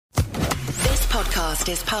podcast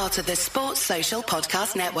is part of the Sports Social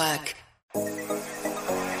Podcast Network.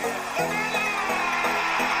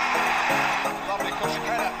 Lovely crossing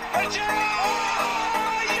header. Richard!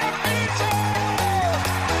 Oh, you beauty!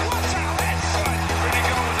 What a headshot! Really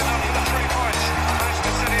goal was enough for the 3 points.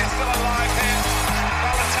 Manchester City is still alive here.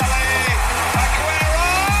 Balotelli, Aguero!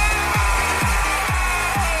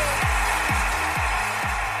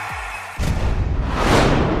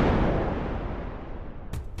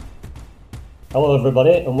 Hello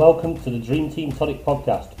everybody and welcome to the Dream Team Tonic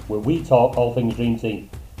podcast, where we talk all things Dream Team,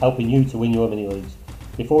 helping you to win your mini leagues.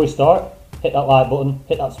 Before we start, hit that like button,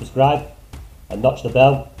 hit that subscribe and notch the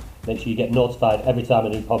bell. Make sure you get notified every time a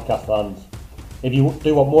new podcast lands. If you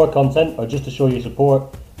do want more content or just to show your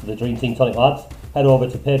support for the Dream Team Tonic lads, head over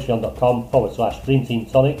to patreon.com/Dream Team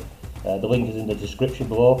Tonic. The link is in the description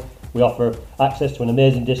below. We offer access to an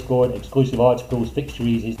amazing Discord, exclusive articles, fixture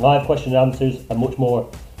easies, live question and answers and much more,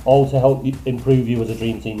 all to help you improve you as a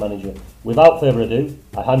Dream Team manager. Without further ado,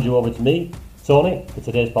 I hand you over to me, Tony, for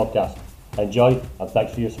today's podcast. Enjoy and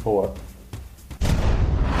thanks for your support.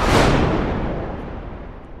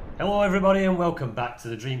 Hello everybody and welcome back to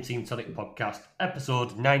the Dream Team Tonic podcast,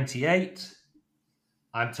 episode 98.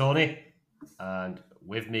 I'm Tony, and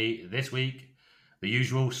with me this week, the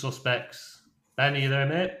usual suspects. Ben, are you there,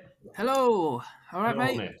 mate? Hello. All right,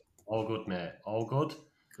 Hello, mate? All good, mate. All good.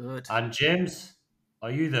 Good. And James,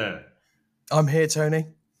 are you there? I'm here, Tony.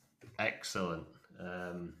 Excellent.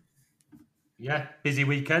 Busy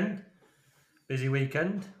weekend.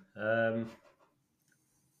 How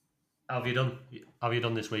have you done? How have you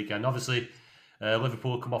done this weekend? Obviously,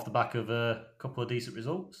 Liverpool come off the back of a couple of decent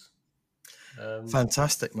results.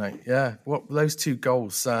 Fantastic, mate. Yeah, what those two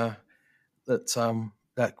goals that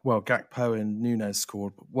Gakpo and Nunes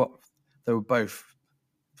scored. What they were both.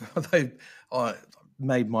 They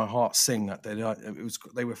made my heart sing that day.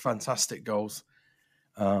 They were fantastic goals.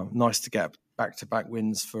 Nice to get back-to-back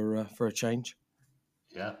wins for a change.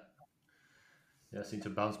 Yeah, seem to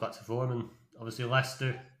bounce back to form, and obviously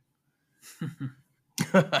Leicester.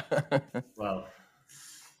 Well,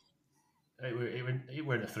 it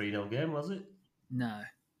weren't a 3-0 game, was it? No.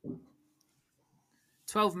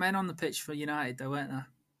 12 men on the pitch for United, though, weren't there?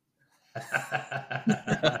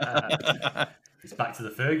 It's back to the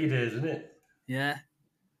Fergie days, isn't it? Yeah,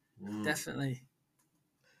 definitely.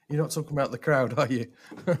 You're not talking about the crowd, are you?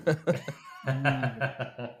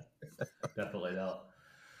 Definitely not.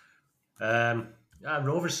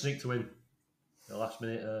 Rovers sneaked to win the last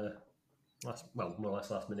minute, more or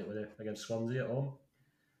less last minute winner against Swansea at home.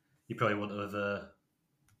 You probably wouldn't have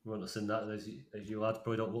seen that as you lads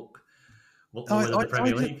probably don't look lower than the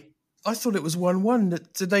Premier League. I thought it was 1-1.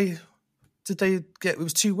 Did they get? It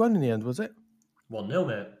was 2-1 in the end, was it? 1-0,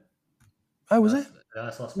 mate. Oh, was it? Yeah,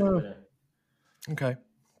 that's last minute winner. Okay.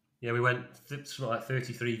 Yeah, we went something like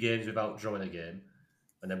 33 games without drawing a game,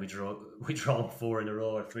 and then we drawn 4 in a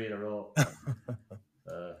row or 3 in a row.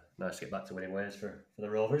 Nice to get back to winning ways for the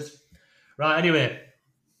Rovers. Right, anyway,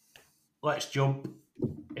 let's jump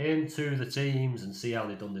into the teams and see how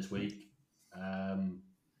they've done this week.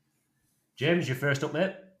 James, you're first up,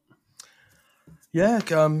 mate. Yeah,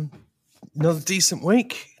 another decent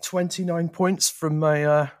week. 29 points from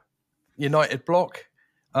my United block.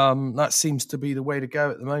 That seems to be the way to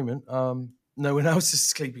go at the moment. No one else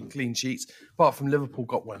is keeping clean sheets, apart from Liverpool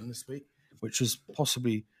got one this week, which was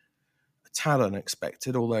possibly a tad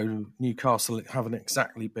unexpected, although Newcastle haven't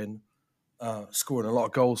exactly been scoring a lot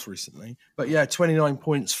of goals recently. But yeah, 29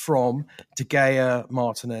 points from De Gea,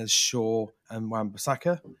 Martinez, Shaw and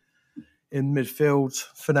Wan-Bissaka. In midfield,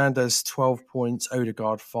 Fernandes 12 points,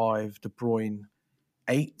 Odegaard 5, De Bruyne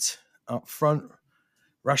 8 up front.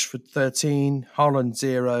 Rashford 13, Haaland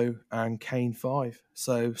 0, and Kane 5.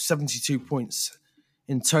 So 72 points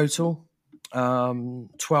in total.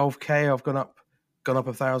 12k. I've gone up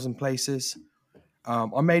 1,000 places.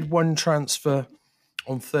 I made one transfer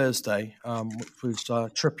on Thursday, which was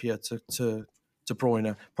Trippier to De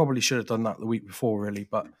Bruyne. Probably should have done that the week before, really,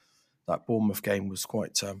 but that Bournemouth game was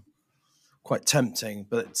quite tempting.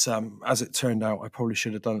 But as it turned out, I probably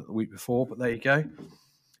should have done it the week before. But there you go.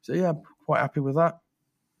 So yeah, I'm quite happy with that.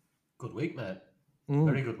 Good week, mate.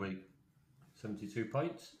 Very good week. 72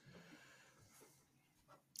 points.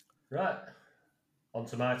 Right. On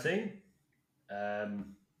to my team. De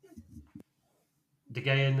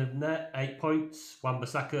Gea in the net, 8 points.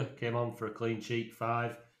 Wan-Bissaka came on for a clean sheet,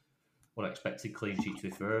 5. Unexpected clean sheet, to be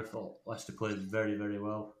fair. Thought Leicester played very, very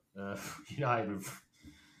well. United were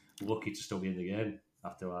lucky to still be in the game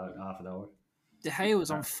after like half an hour. De Gea was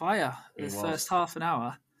on fire the first half an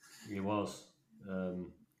hour. He was.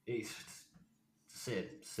 It's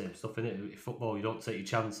same stuff, innit? Football, you don't take your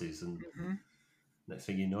chances, and next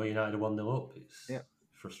thing you know, United are 1-0 up. It's Yeah.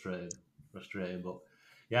 frustrating. But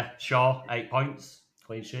yeah, Shaw 8 points,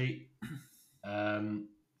 clean sheet.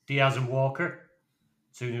 Diaz and Walker,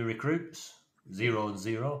 2 new recruits, 0 and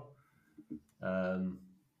 0.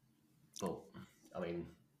 But I mean,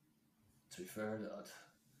 to be fair,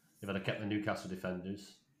 if I'd have kept the Newcastle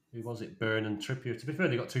defenders, who was it? Byrne and Trippier. To be fair,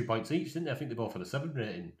 they got 2 points each, didn't they? I think they both had a 7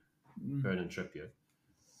 rating. Byrne and Trippier.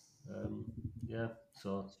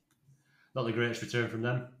 So not the greatest return from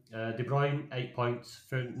them. De Bruyne 8 points,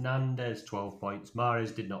 Fernandes 12 points,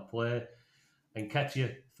 Mahrez did not play,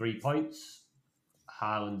 Nketiah 3 points,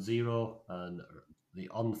 Haaland 0, and the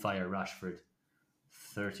on fire Rashford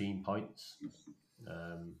 13 points.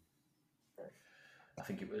 I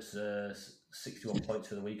think it was 61 points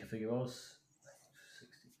for the week. I think it was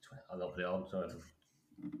 60, 20. I'll not put it on. So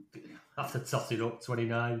after tossing up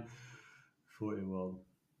 29, 41,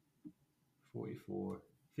 44,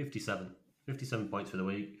 57. 57 points for the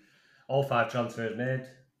week. All 5 transfers made.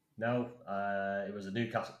 Now, it was a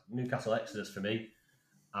Newcastle exodus for me.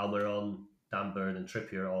 Almiron, Dan Burn and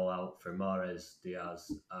Trippier all out for Mahrez,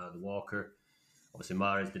 Diaz and Walker. Obviously,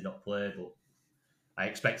 Mahrez did not play, but I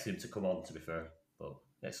expected him to come on, to be fair. But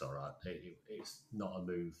it's all right. It's not a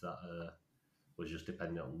move that was just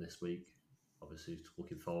dependent on this week. Obviously,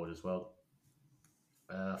 looking forward as well.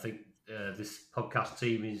 I think this podcast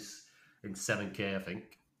team is in 7K, I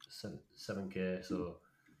think. 7K, so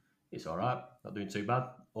it's all right. Not doing too bad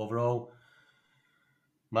overall.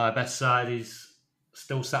 My best side is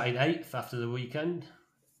still sat in 8th after the weekend.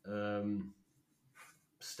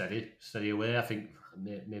 Steady away. I think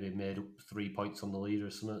maybe made up 3 points on the lead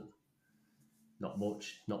or something. Not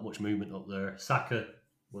much movement up there. Saka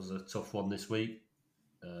was a tough one this week.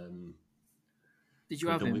 Did you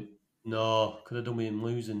have him? No, could have done with him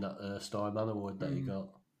losing that Star Man award that he got.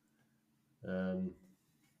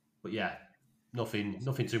 But yeah, nothing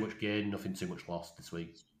too much gain, nothing too much lost this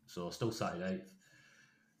week. So still sat in 8th,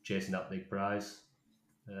 chasing that big prize.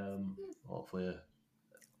 Hopefully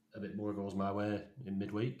a bit more goes my way in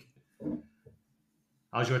midweek.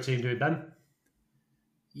 How's your team doing, Ben?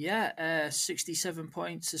 Yeah, 67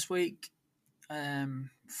 points this week.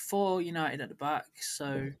 4 United at the back.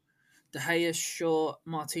 So De Gea, Shaw,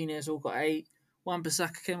 Martinez all got 8.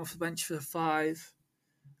 Wan-Bissaka came off the bench for 5.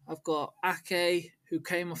 I've got Ake, who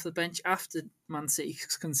came off the bench after Man City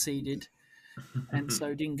conceded, and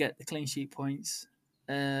so didn't get the clean sheet points.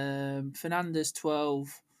 Fernandes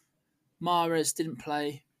 12. Mahrez didn't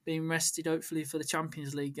play, being rested hopefully for the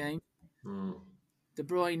Champions League game. De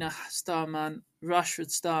Bruyne, Starman. Rashford,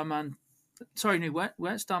 Starman. Sorry, no,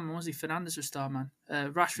 weren't Starman, was he? Fernandes was Starman.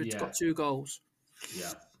 Rashford's got 2 goals.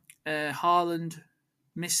 Yeah. Haaland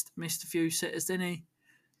missed a few sitters, didn't he?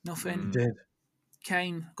 Nothing. He did.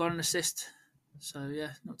 Kane got an assist. So,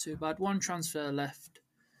 yeah, not too bad. 1 transfer left.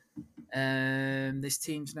 This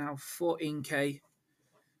team's now 14K.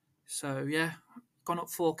 So, yeah, gone up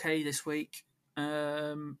 4K this week.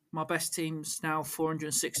 My best team's now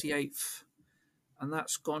 468th. And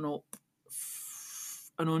that's gone up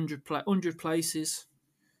 100 places.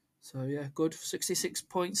 So, yeah, good. 66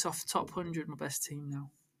 points off the top 100, my best team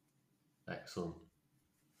now. Excellent.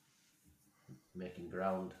 Making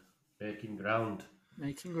ground.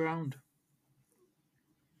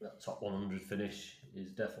 That top 100 finish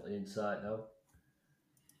is definitely in sight now.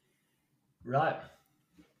 Right.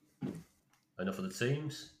 Enough of the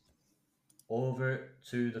teams. Over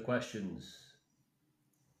to the questions.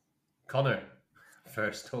 Connor,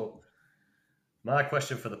 first up. My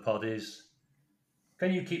question for the pod is,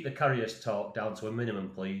 can you keep the Karius talk down to a minimum,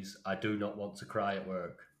 please? I do not want to cry at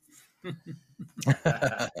work.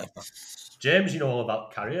 James, you know all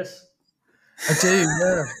about Karius. I do,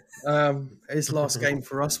 yeah. His last game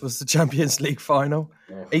for us was the Champions League final.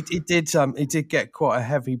 Oh. He did get quite a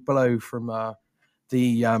heavy blow from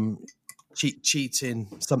the cheating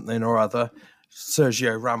something or other,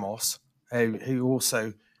 Sergio Ramos, who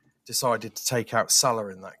also decided to take out Salah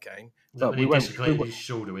in that game. But he dislocated his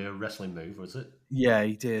shoulder with a wrestling move, was it? Yeah,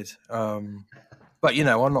 he did. But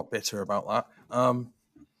I'm not bitter about that.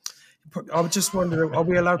 I was just wondering, are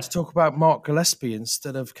we allowed to talk about Mark Gillespie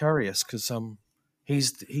instead of Karius? Because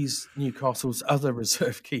he's Newcastle's other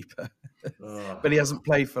reserve keeper. But he hasn't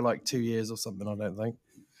played for like 2 years or something, I don't think.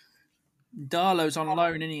 Darlow's on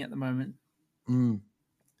loan, isn't he, at the moment?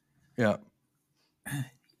 Yeah.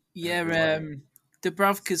 Yeah,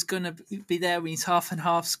 Dubravka's going to be there with his half and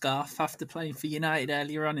half scarf after playing for United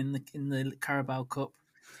earlier on in the Carabao Cup.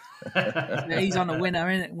 Yeah, he's on a winner,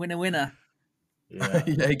 isn't it? Winner. Yeah.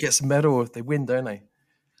 Yeah, he gets a medal if they win, don't he?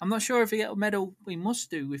 I'm not sure if he get a medal. We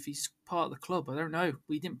must do if he's part of the club. I don't know.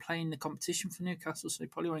 We didn't play in the competition for Newcastle, so he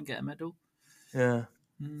probably won't get a medal. Yeah.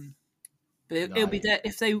 But it'll Nice. be there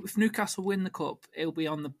if Newcastle win the cup. It'll be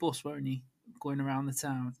on the bus, won't he? Going around the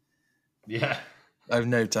town. Yeah. I've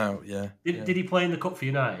no doubt. Yeah. Did he play in the cup for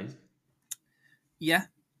United? Yeah.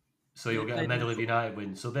 So you'll get a played in medal the if cup. United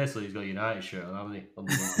win. So basically, he's got a United shirt on, haven't he?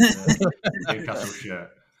 Underneath the Newcastle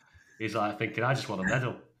shirt. He's like thinking, I just want a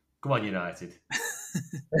medal. Come on, United.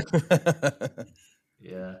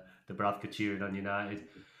 Yeah, the Bradford cheering on United.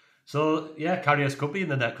 So, yeah, Karius could be in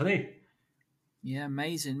the net, couldn't he? Yeah,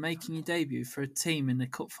 amazing. Making your debut for a team in the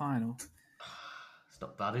cup final. It's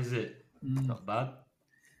not bad, is it? It's not bad.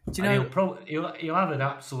 Do you And know? he'll have an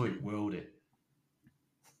absolute worldie.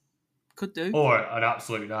 Could do. Or an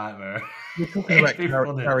absolute nightmare. We're talking about It'd be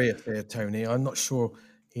funny. Carrier here, Tony. I'm not sure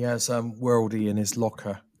he has Worldy in his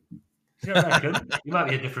locker. Do you reckon? You might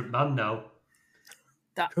be a different man now.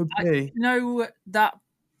 Could be. You know that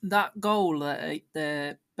goal that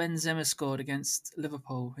Benzema scored against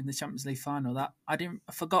Liverpool in the Champions League final. I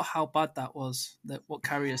forgot how bad that was. That what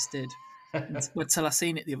Karius did until I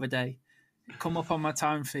seen it the other day. It come up on my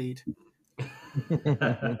time feed.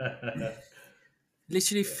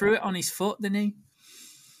 Literally threw it on his foot, didn't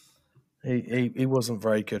he? He wasn't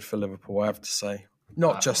very good for Liverpool, I have to say.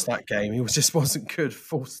 Not just that game. He just wasn't good,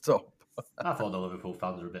 full stop. I thought the Liverpool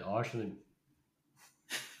fans were a bit harsh on him.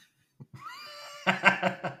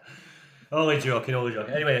 Only joking.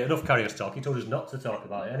 Anyway, enough Karius talk. He told us not to talk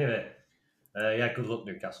about it. Anyway, yeah, good luck,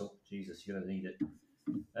 Newcastle. Jesus, you're going to need it.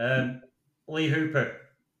 Lee Hooper,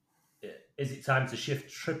 is it time to shift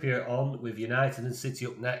Trippier on with United and City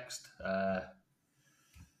up next?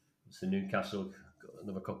 So Newcastle got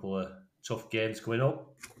another couple of tough games coming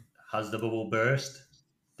up. Has the bubble burst?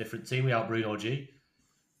 Different team without Bruno G.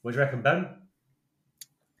 What do you reckon, Ben?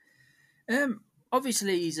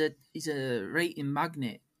 Obviously he's a rating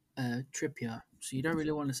magnet, Trippier. So you don't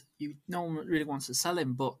really want to. No one really wants to sell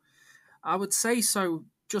him, but I would say so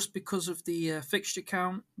just because of the fixture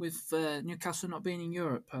count with Newcastle not being in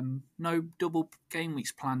Europe and no double game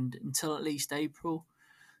weeks planned until at least April.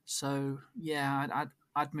 So yeah,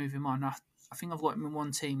 I'd move him on. I think I've got him in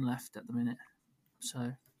one team left at the minute.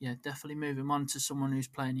 So yeah, definitely move him on to someone who's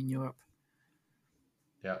playing in Europe.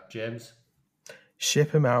 Yeah, James.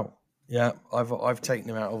 Ship him out. Yeah, I've taken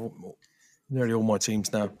him out of nearly all my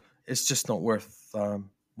teams now. It's just not worth it. I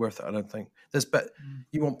don't think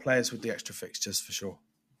you want players with the extra fixtures for sure.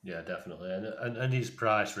 Yeah, definitely, and his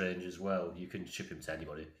price range as well. You can ship him to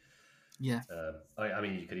anybody. Yeah. I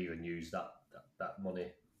mean, you could even use that money,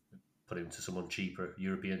 put him to someone cheaper,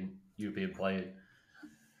 European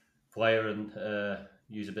player, and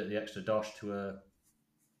use a bit of the extra dosh to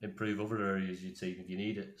improve other areas of your team if you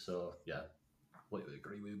need it. So yeah, completely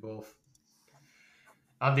agree with you both.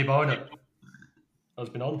 Andy Barnett has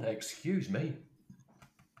been on. Excuse me.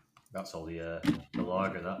 That's all the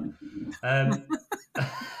lager that.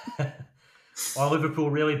 Are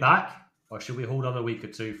Liverpool really back, or should we hold on a week or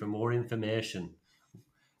two for more information?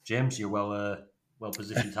 James, you're well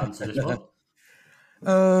positioned to answer this one.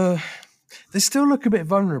 They still look a bit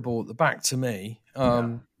vulnerable at the back to me.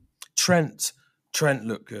 Trent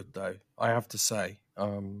looked good though, I have to say.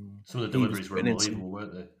 Some of the deliveries were unbelievable,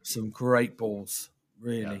 weren't they? Some great balls,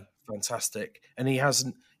 really fantastic. And he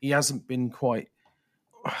hasn't been quite.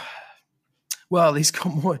 Well, he's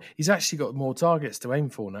actually got more targets to aim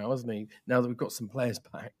for now, hasn't he? Now that we've got some players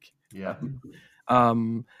back. Yeah.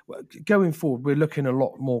 Going forward, we're looking a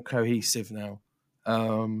lot more cohesive now.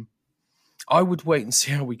 I would wait and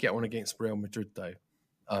see how we get on against Real Madrid, though.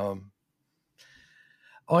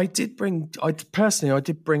 I did bring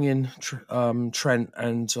in Trent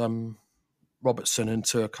and Robertson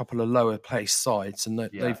into a couple of lower placed sides, and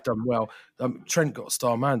they've done well. Trent got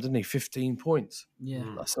star man, didn't he? 15 points. Yeah,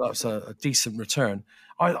 that's a decent return.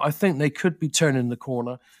 I think they could be turning the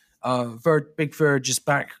corner. Big Verge is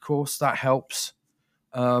back, of course. That helps.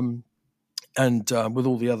 And with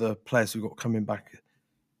all the other players we've got coming back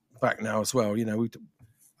now as well,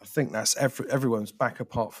 I think that's everyone's back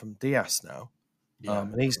apart from Diaz now.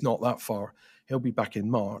 And he's not that far. He'll be back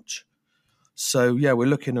in March. So yeah, we're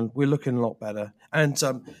looking a lot better. And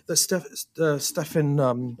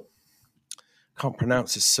Stefan can't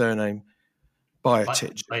pronounce his surname.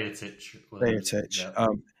 Bajatic. Yeah.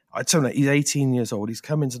 I tell you, he's 18 years old. He's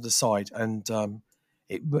come into the side, and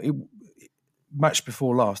match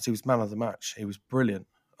before last, he was man of the match. He was brilliant.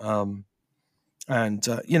 He's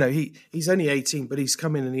only 18, but he's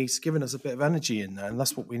come in and he's given us a bit of energy in there, and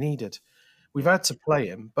that's what we needed. We've had to play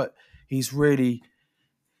him, but he's really,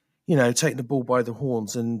 taking the ball by the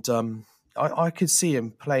horns, and I could see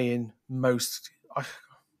him playing most.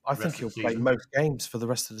 I think he'll play most games for the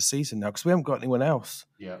rest of the season now because we haven't got anyone else.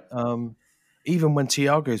 Yeah. even when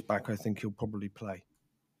Thiago's back, I think he'll probably play.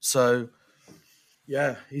 So,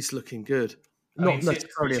 yeah, he's looking good. Not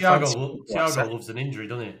necessarily a fancy Thiago loves an injury,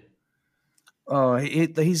 doesn't he? Oh,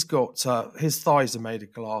 he's got his thighs are made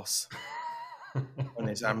of glass, and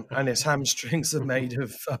his hamstrings are made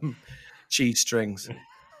of cheese strings.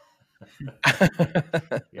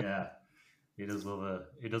 Yeah, he does love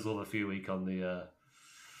a few week on the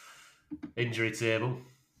injury table.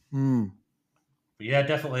 Mm. But yeah,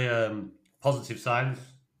 definitely positive signs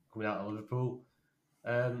coming out of Liverpool.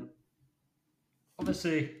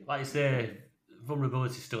 Obviously, like you say,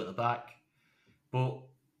 vulnerability still at the back, but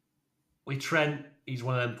with Trent, he's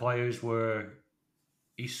one of them players where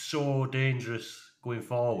he's so dangerous going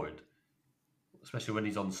forward, especially when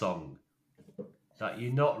he's on song, that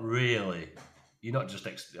you're not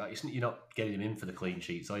getting him in for the clean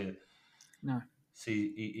sheets, are you? No.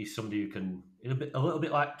 See, he's somebody who can a little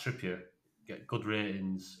bit like Trippier, get good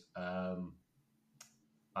ratings, and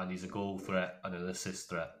he's a goal threat and an assist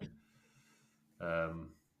threat.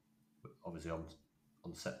 Obviously on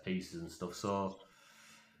set pieces and stuff. So,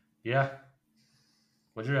 yeah,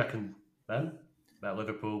 what do you reckon, Ben, about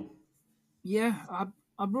Liverpool? Yeah,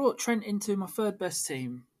 I brought Trent into my third best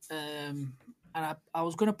team, and I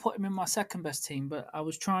was going to put him in my second best team, but I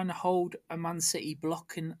was trying to hold a Man City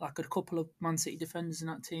blocking, like a couple of Man City defenders in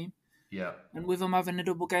that team. Yeah. And with them having a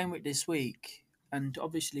double game week this week, and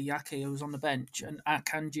obviously Yaki was on the bench, and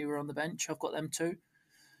Akanji were on the bench, I've got them too.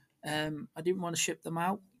 I didn't want to ship them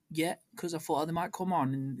out yet because I thought they might come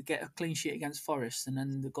on and get a clean sheet against Forest, and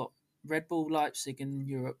then they've got Red Bull Leipzig in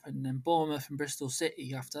Europe, and then Bournemouth and Bristol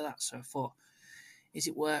City after that. So I thought, is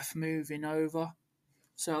it worth moving over?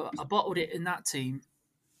 So I bottled it in that team,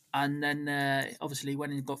 and then obviously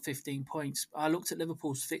when he got 15 points, I looked at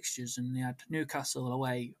Liverpool's fixtures and they had Newcastle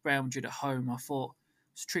away, Real Madrid at home. I thought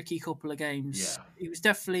it's a tricky couple of games. Yeah. He was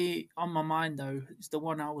definitely on my mind though. It's the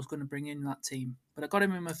one I was going to bring in that team, but I got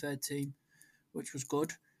him in my third team, which was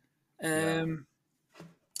good.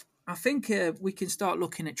 I think we can start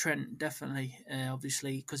looking at Trent definitely,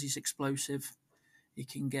 obviously because he's explosive. He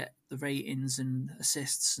can get the ratings and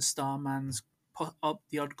assists and star man's up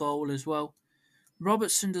the odd goal as well.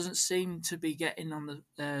 Robertson doesn't seem to be getting on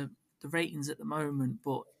the ratings at the moment,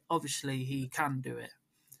 but obviously he can do it.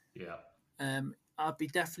 Yeah. I'd be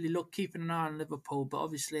definitely keeping an eye on Liverpool, but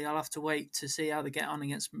obviously I'll have to wait to see how they get on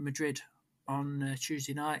against Madrid on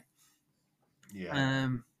Tuesday night. Yeah.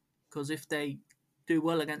 Because if they do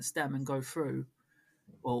well against them and go through,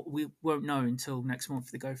 well, we won't know until next month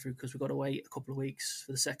if they go through because we've got to wait a couple of weeks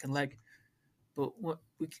for the second leg. But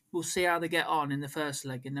we'll see how they get on in the first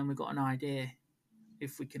leg, and then we've got an idea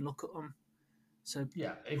if we can look at them. So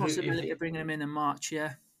Yeah, possibility of bringing them in March,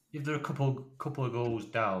 yeah. If they're a couple of goals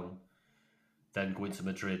down, then going to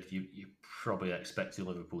Madrid, you probably expecting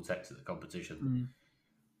Liverpool to exit the competition.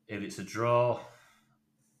 If it's a draw,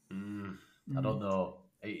 I don't know.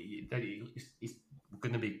 It's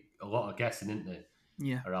going to be a lot of guessing, isn't there?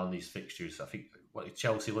 Yeah. Around these fixtures. I think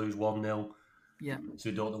Chelsea lose 1-0. Yeah. So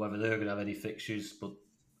we don't know whether they're going to have any fixtures, but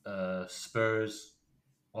Spurs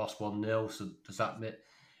lost 1-0. So does that mean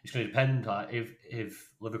it's going to depend? Like if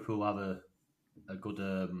Liverpool have a good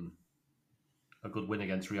win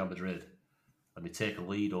against Real Madrid and they take a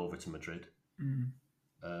lead over to Madrid,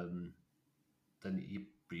 then you're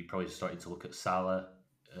probably starting to look at Salah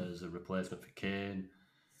as a replacement for Kane.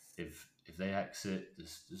 If they exit,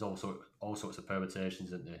 there's all sorts of permutations,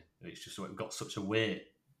 isn't there? It's just we've got such a wait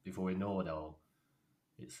before we know it all.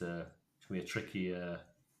 It's going to be a tricky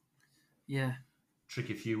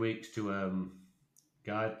few weeks to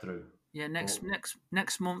guide through. Yeah, next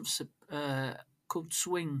month's could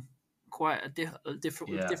swing quite different with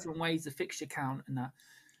different ways the fixture count and that.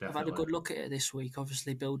 Definitely. I've had a good look at it this week,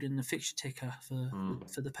 obviously building the fixture ticker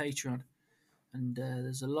for the Patreon, and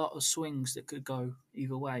there's a lot of swings that could go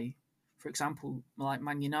either way. For example, like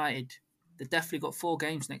Man United, they've definitely got 4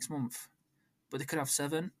 games next month, but they could have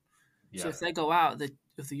 7. Yeah. So if they go out of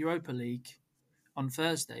the Europa League on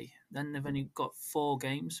Thursday, then they've only got 4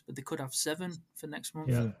 games, but they could have 7 for next month.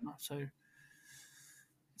 Yeah. So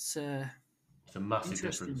it's a massive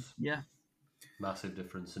difference. Yeah. Massive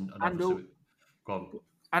difference. And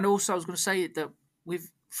also I was going to say that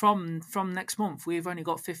from next month, we've only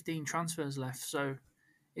got 15 transfers left. So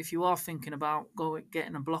if you are thinking about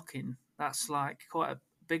getting a block in, that's like quite a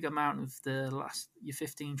big amount of your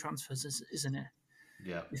 15 transfers, isn't it?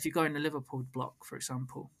 Yeah. If you go in the Liverpool block, for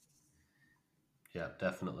example. Yeah,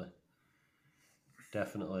 definitely. We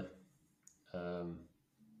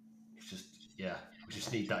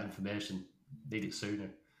just need that information. Need it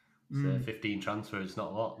sooner. So 15 transfers,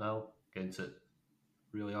 not a lot now.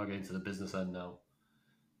 Really are getting to the business end now.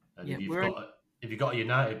 And if you've got if you've got a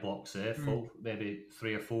United block, say, full, maybe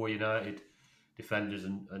 3 or 4 United defenders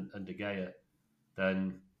and De Gea,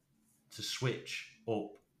 then to switch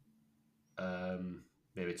up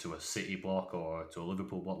maybe to a City block or to a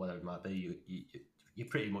Liverpool block, whatever it might be, you're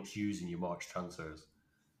pretty much using your March transfers.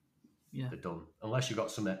 Yeah. They're done. Unless you've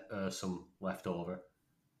got some left over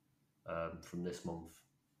from this month.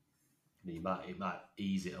 It might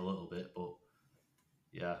ease it a little bit, but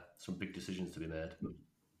yeah, some big decisions to be made.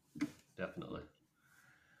 Definitely.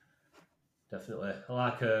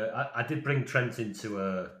 I did bring Trent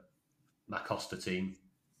into my Costa team.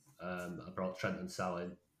 I brought Trent and Sal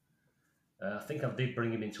in. I think I did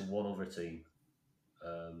bring him into one other team.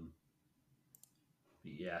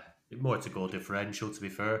 Yeah, more to goal differential. To be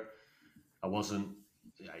fair, I wasn't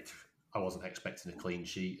expecting a clean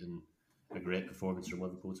sheet and a great performance from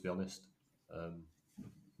Liverpool. To be honest,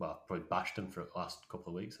 well, I probably bashed them for the last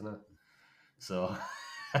couple of weeks, haven't I? So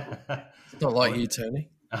It's not like you, Tony.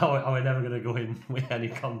 I was never going to go in with any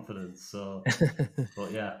confidence. So,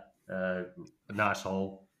 but yeah, a nice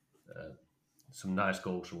haul, some nice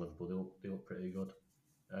goals from Liverpool. They look pretty good.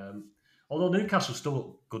 Although Newcastle still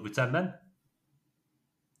look good with 10 men.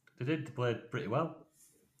 They played pretty well,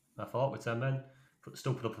 I thought, with 10 men.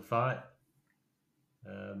 Still put up a fight.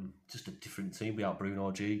 Just a different team without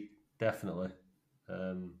Bruno G, definitely.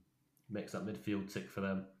 Makes that midfield tick for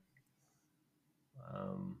them.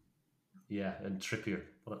 Yeah, and Trippier,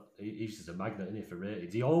 he's just a magnet, isn't he, for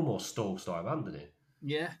ratings? He almost stole Starman, didn't he?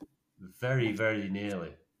 Yeah. Very, very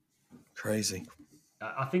nearly. Crazy.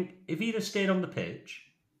 I think if he'd have stayed on the pitch,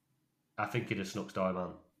 I think he'd have snuck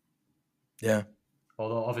Starman. Yeah.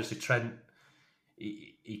 Although obviously Trent,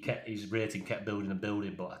 he kept his rating kept building and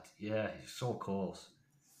building, but yeah, he's so close.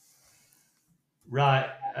 Right,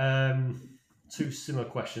 2 similar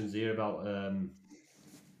questions here about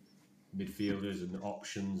midfielders and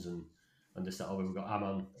options and this that. We've got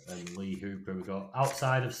Aman and Lee Hooper. We've got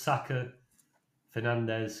outside of Saka,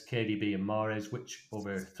 Fernandes, KDB, and Mahrez. Which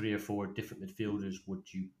other 3 or 4 different midfielders would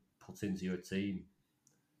you put into your team?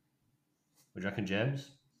 Would you reckon,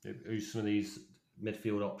 James? Who's some of these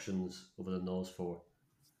midfield options other than those 4?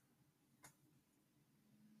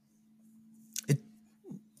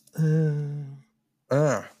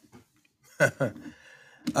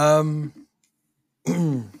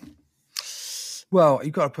 Well,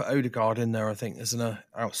 you've got to put Odegaard in there, I think, isn't there?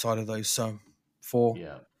 Outside of those 4.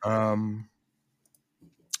 Yeah.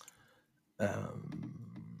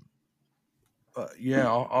 But yeah,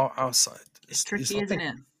 outside. It's tricky, isn't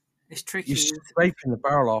it? It's tricky. You're scraping the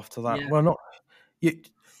barrel after that. Yeah. Well, not.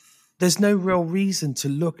 There's no real reason to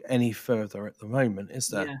look any further at the moment, is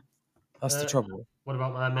there? Yeah. That's the trouble. What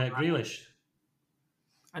about my mate Grealish?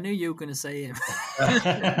 I knew you were going to say him.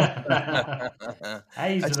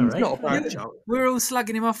 Hey, he's He's done all not a right. bad shout. We were all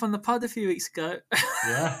slagging him off on the pod a few weeks ago.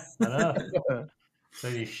 Yeah, I know.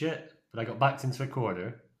 Saying he's shit. But I got backed into a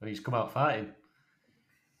corner and he's come out fighting.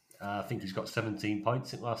 I think he's got 17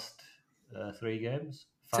 points in the last 3 games.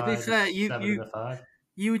 To be fair, 7 and a 5.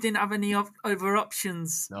 You didn't have any other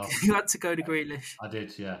options. No. You had to go to Grealish. I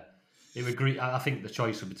did, yeah. It was I think the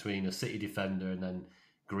choice was between a City defender and then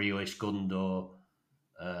Grealish, Gundo,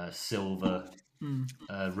 Silva,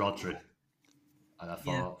 Rodri. And I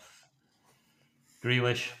thought,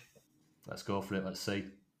 Grealish, let's go for it, let's see.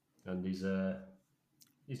 And he's done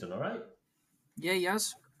all right. Yeah, he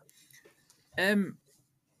has. To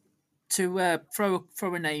throw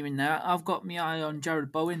a name in there, I've got my eye on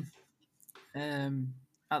Jared Bowen.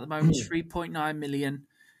 At the moment, it's 3.9 million.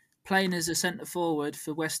 Playing as a centre forward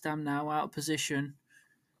for West Ham now, out of position.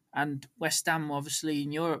 And West Ham, obviously,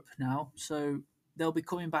 in Europe now. So they'll be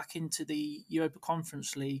coming back into the Europa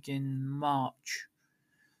Conference League in March.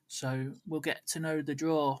 So we'll get to know the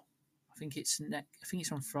draw. I think it's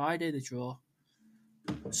on Friday, the draw.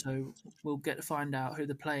 So we'll get to find out who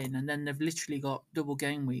they're playing. And then they've literally got double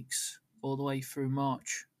game weeks all the way through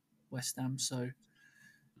March, West Ham. So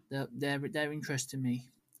they're interesting me.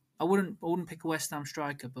 I wouldn't pick a West Ham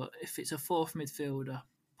striker, but if it's a 4th midfielder,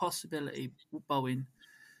 possibility Bowen.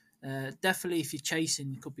 Definitely, if you're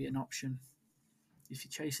chasing, it could be an option. If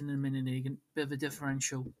you're chasing the mini league, a bit of a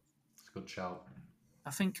differential. It's a good shout.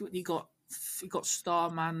 I think he got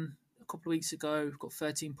Starman a couple of weeks ago. Got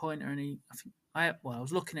 13-pointer, and I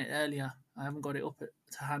was looking at it earlier. I haven't got it up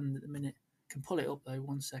to hand at the minute. Can pull it up though.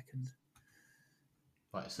 1 second.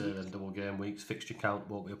 Like I said, then double game weeks, fixture count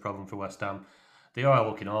won't be a problem for West Ham. They are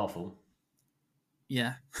looking awful.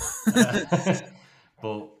 Yeah.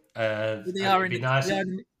 But they are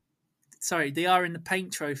in they are in the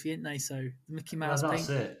paint trophy, aren't they? So the Mickey Mouse that's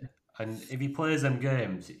paint. it. And if he plays them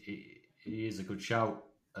games, he is a good shout.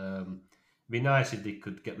 It'd be nice if they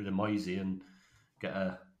could get rid of Moisey and get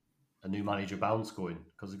a new manager bounce going,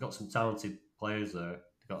 because they've got some talented players there.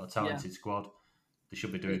 They've got a talented squad. They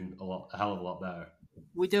should be doing a hell of a lot better.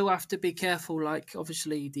 We do have to be careful. Like,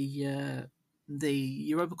 obviously, the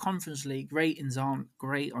Europa Conference League ratings aren't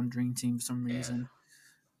great on Dream Team for some reason.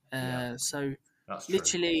 So That's true.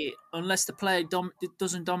 literally, unless the player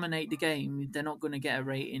doesn't dominate the game, they're not going to get a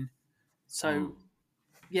rating. So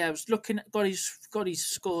I was looking at got his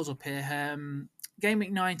scores up here. Game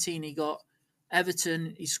week 19, he got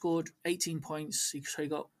Everton. He scored 18 points. So he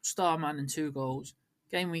got Starman and 2 goals.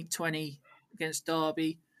 Game week 20 against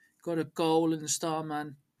Derby, got a goal and a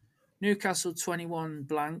Starman. Newcastle 21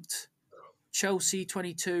 blanked. Chelsea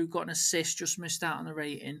 22 got an assist, just missed out on the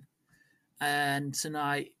rating. And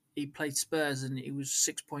tonight he played Spurs and it was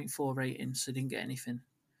 6.4 rating, so didn't get anything.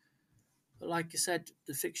 But like I said,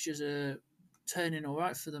 the fixtures are turning all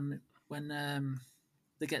right for them when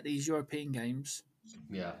they get these European games.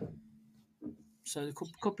 Yeah. So it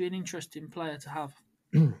could be an interesting player to have.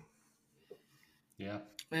 Yeah.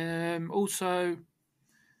 Also,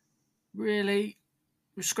 really,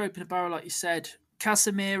 we're scraping the barrel, like you said.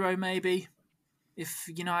 Casemiro, maybe, if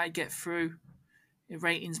United get through. A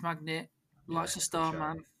ratings magnet, likes a star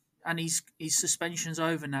man, and his suspension's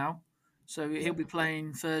over now. So he'll be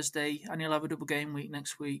playing Thursday, and he'll have a double game week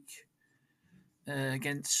next week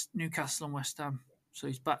against Newcastle and West Ham. So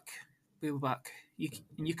he's back. We'll be back.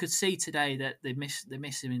 You could see today that they miss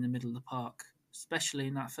him in the middle of the park, especially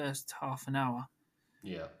in that first half an hour.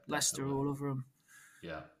 Yeah, Leicester all over him.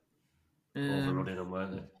 Yeah, overrunning them,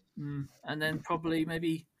 weren't they? And then probably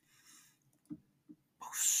maybe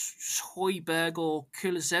Højbjerg or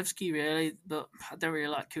Kulusevski, really, but I don't really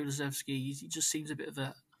like Kulusevski. He just seems a bit of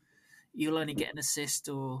he'll only get an assist,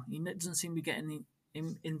 or he doesn't seem to be getting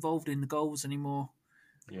involved in the goals anymore.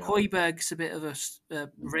 Yeah. Højbjerg's a bit of a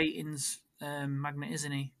ratings magnet,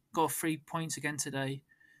 isn't he? Got 3 points again today.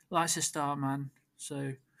 Likes a star man.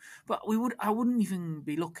 So, but I wouldn't even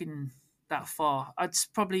be looking that far. I'd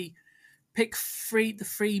probably pick the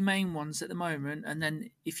three main ones at the moment, and then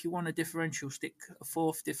if you want a differential, stick a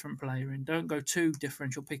 4th different player in. Don't go 2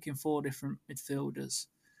 differential, picking 4 different midfielders.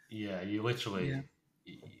 Yeah, you literally,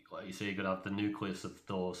 like you say, you're going to have the nucleus of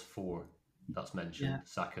those 4 that's mentioned.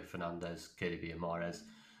 Saka, Fernandes, KDB and Mahrez.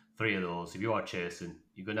 3 of those, if you are chasing,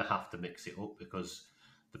 you're going to have to mix it up because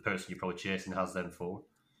the person you're probably chasing has them 4.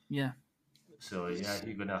 Yeah. So,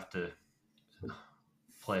 you're going to have to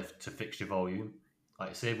play to fixture volume.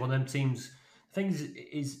 Like I say, one of them teams. The thing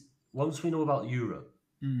is once we know about Europe,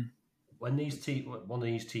 when one of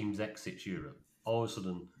these teams exits Europe, all of a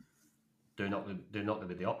sudden they're not going to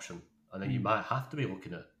be the option, and then you might have to be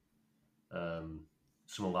looking at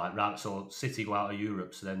someone like that. So City go out of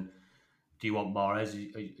Europe. So then, do you want Mahrez? Do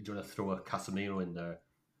you want to throw a Casemiro in there?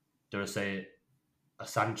 Dare I say a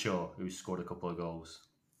Sancho who's scored a couple of goals?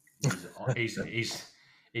 He's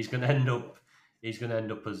going to end up. He's going to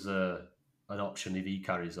end up as an option if he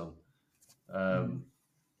carries on.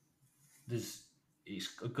 It's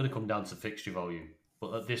going to come down to fixture volume.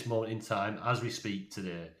 But at this moment in time, as we speak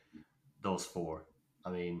today, those 4,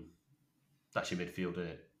 I mean, that's your midfield, isn't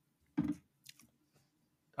it?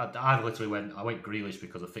 I literally went Grealish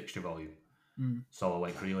because of fixture volume. So I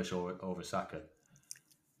went Grealish over Saka.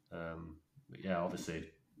 But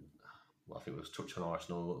obviously, I think we'll touch on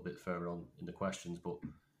Arsenal a little bit further on in the questions, but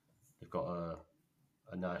they've got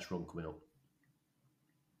a nice run coming up.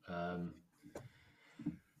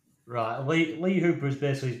 Right, Lee Hooper is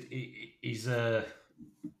basically he's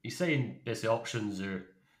saying basically options are.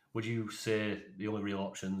 Would you say the only real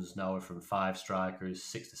options now are from 5 strikers,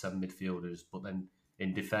 6 to 7 midfielders, but then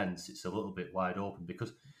in defence it's a little bit wide open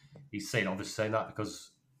because he's saying that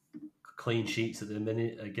because clean sheets at the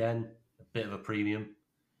minute again a bit of a premium.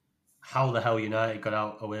 How the hell United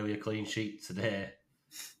got away with a clean sheet today,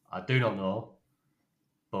 I do not know,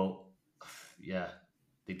 but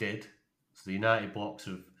they did. So the United blocks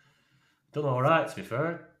have done all right, to be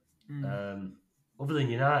fair. Other than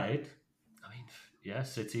United, I mean,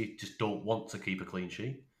 City just don't want to keep a clean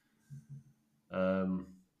sheet.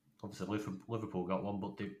 Obviously, Liverpool got one,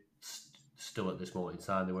 but they still at this moment in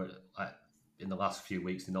time, they were in the last few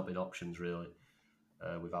weeks, they've not been options really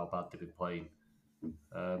with how bad they've been playing.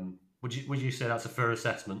 Would you say that's a fair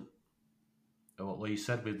assessment of what Lee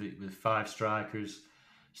said with 5 strikers,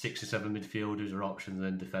 6 or 7 midfielders are options, and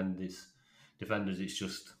then defenders, it's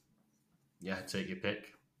just, take your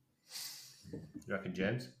pick. You reckon,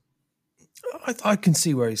 James? I can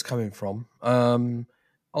see where he's coming from.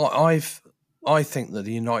 I think that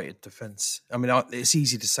the United defence, I mean, it's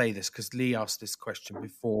easy to say this because Lee asked this question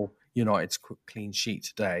before United's clean sheet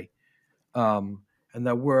today. And and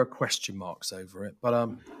there were question marks over it. But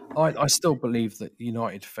I still believe that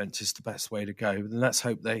United defence is the best way to go. And let's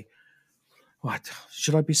hope they. What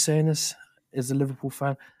should I be saying as a Liverpool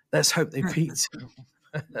fan? Let's hope they beat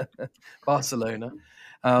Barcelona,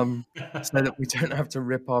 so that we don't have to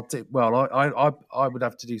rip our. Well, I would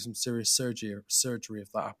have to do some serious surgery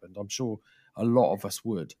if that happened. I'm sure a lot of us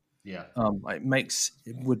would. Yeah.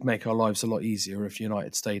 It would make our lives a lot easier if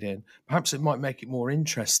United stayed in. Perhaps it might make it more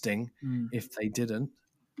interesting if they didn't.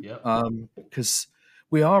 Yeah. Because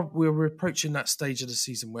we're approaching that stage of the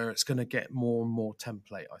season where it's going to get more and more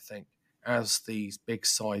template. I think as these big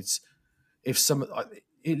sides,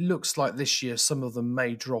 it looks like this year some of them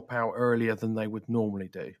may drop out earlier than they would normally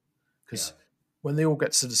do, because when they all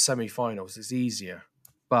get to the semi-finals, it's easier.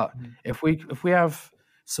 But if we have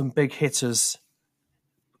some big hitters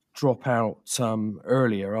drop out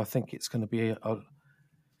earlier, I think it's going to be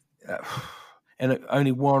and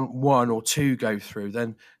only one or two go through,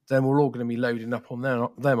 then we're all going to be loading up on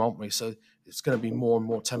them, aren't we? So it's going to be more and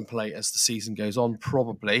more template as the season goes on,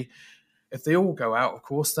 probably. If they all go out, of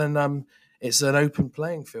course, then it's an open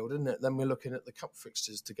playing field, isn't it? Then we're looking at the cup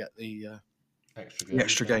fixtures to get the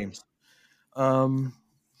extra games.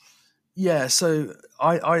 Yeah, so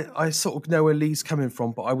I sort of know where Lee's coming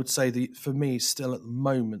from, but I would say for me, still at the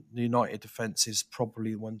moment, the United defence is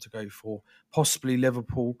probably the one to go for. Possibly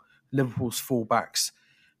Liverpool's fullbacks,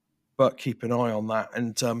 but keep an eye on that.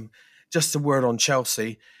 And just a word on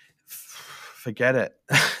Chelsea, forget it.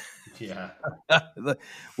 Yeah.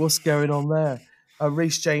 What's going on there?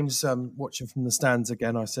 Reece James watching from the stands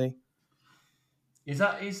again, I see. Is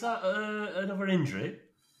that another injury?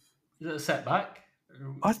 Is it a setback?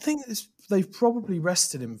 I think they've probably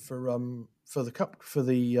rested him for the cup for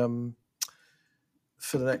the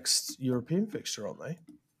next European fixture, aren't they?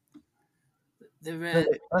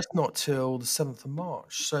 That's not till the 7th of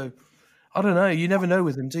March. So I don't know. You never know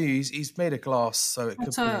with him, do you? He's made of glass, so it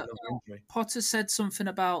could be another injury. Potter said something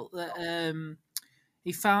about that.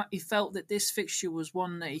 He felt that this fixture was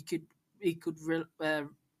one that he could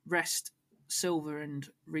rest Silva and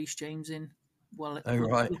Reece James in. Well,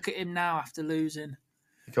 right. Look at him now after losing.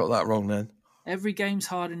 You got that wrong then. Every game's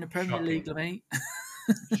hard in the Premier League, mate.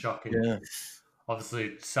 Shocking. Yeah.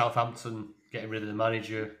 Obviously, Southampton getting rid of the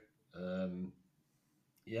manager.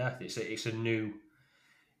 It's a new.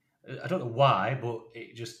 I don't know why, but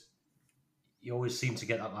you always seem to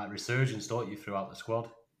get that like resurgence, don't you, throughout the squad?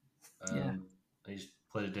 He's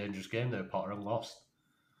played a dangerous game there, Potter, and lost.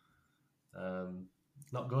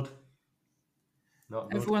 Not good.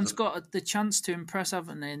 Everyone's got the chance to impress,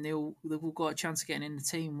 haven't they? And they've all got a chance of getting in the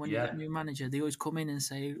team. When you get a new manager, they always come in and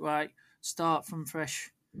say, right, start from fresh.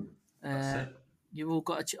 That's it. You've all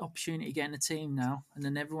got an opportunity to get in the team now. And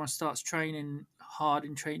then everyone starts training hard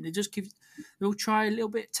and training. They'll try a little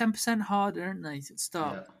bit, 10% harder, aren't they, to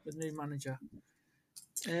start with a new manager.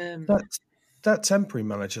 That temporary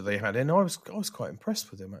manager they had in, I was quite impressed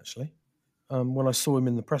with him, actually. When I saw him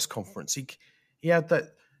in the press conference, he had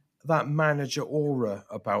that manager aura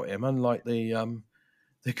about him, unlike the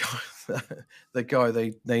guy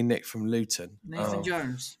they nicked from Luton, Nathan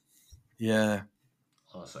Jones. Yeah,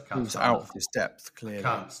 he was out of his depth. Clearly, I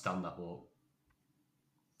can't stand that bloke.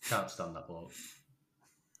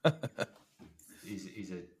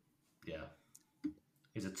 He's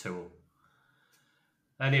a tool.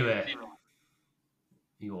 Anyway,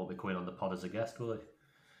 you won't be coming on the pod as a guest, will he?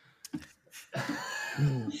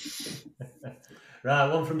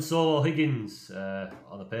 Right, one from Solo Higgins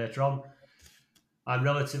on the Patreon. I'm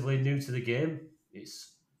relatively new to the game.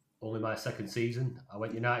 It's only my second season. I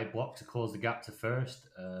went United block to close the gap to first.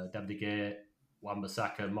 Dembele,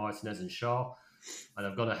 Wan-Bissaka, Martinez and Shaw. And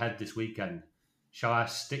I've gone ahead this weekend. Shall I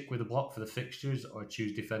stick with the block for the fixtures or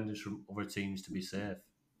choose defenders from other teams to be safe?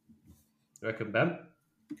 You reckon, Ben?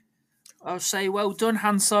 I'll say well done,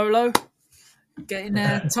 Han Solo. Getting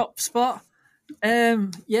a top spot. I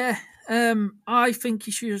think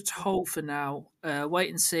you should hold for now. Wait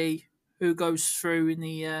and see who goes through in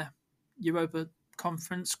the Europa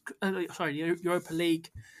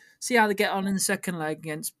League. See how they get on in the second leg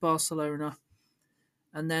against Barcelona,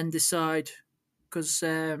 and then decide. Because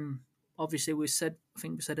obviously we said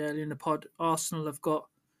earlier in the pod, Arsenal have got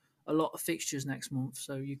a lot of fixtures next month,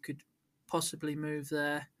 so you could possibly move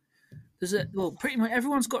there. Pretty much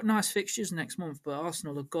everyone's got nice fixtures next month, but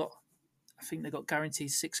Arsenal have got. I think they've got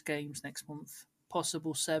guaranteed 6 games next month,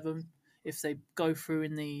 possible 7 if they go through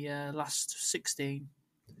in the last 16.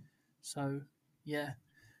 So,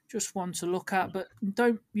 just one to look at. But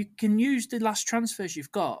you can use the last transfers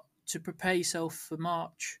you've got to prepare yourself for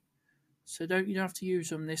March. So you don't have to use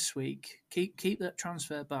them this week. Keep that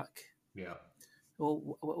transfer back. Yeah.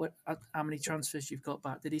 Or how many transfers you've got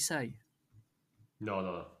back? Did he say?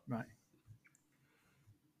 No. Right.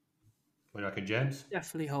 What do you reckon, James?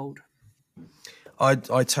 Definitely hold. I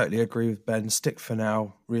totally agree with Ben. Stick for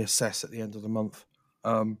now. Reassess at the end of the month.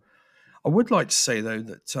 I would like to say though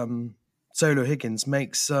that Zolo Higgins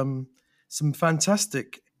makes some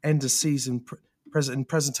fantastic end of season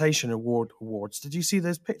presentation awards. Did you see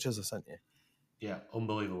those pictures I sent you? Yeah,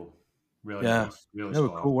 unbelievable. Really Yeah, nice. Really they were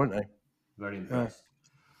smart. cool, weren't they? Very impressed.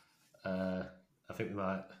 I think we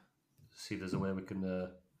might see if there's a way we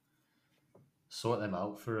can sort them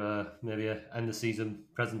out for maybe a end of season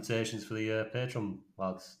presentations for the Patreon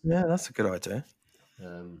lads. Yeah, that's a good idea.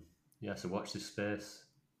 So watch this space.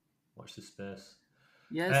 Watch this space.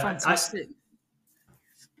 Yeah, fantastic.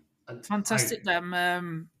 Fantastic.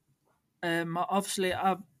 Obviously,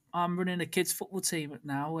 I'm running a kids football team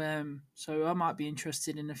now, so I might be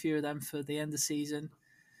interested in a few of them for the end of season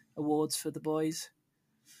awards for the boys.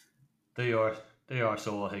 They are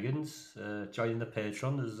Solo Higgins joining the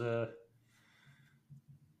Patreon. There's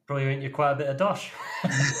probably ain't you quite a bit of dosh.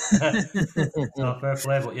 So fair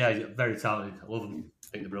play, but yeah, he's very talented. I love them. I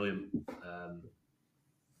think they're brilliant.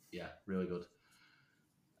 Really good.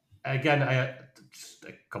 Again, I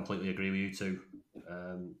completely agree with you two.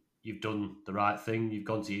 You've done the right thing. You've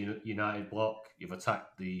gone to United block. You've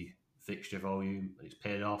attacked the fixture volume, and it's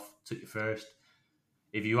paid off. Took you first.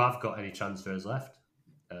 If you have got any transfers left,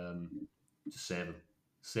 just save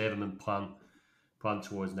them, and plan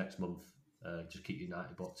towards next month. Just keep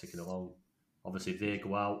United block ticking along. Obviously, if they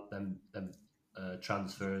go out, then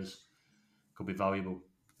transfers could be valuable.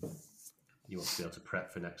 You want to be able to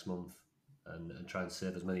prep for next month and try and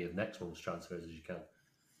save as many of next month's transfers as you can.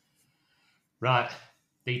 Right,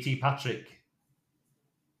 DT Patrick,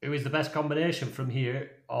 who is the best combination from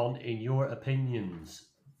here on, in your opinions?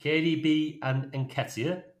 KDB and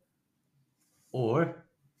Nketiah, or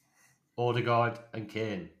Odegaard and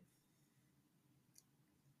Kane?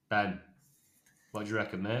 Ben, what do you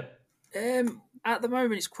reckon, mate? At the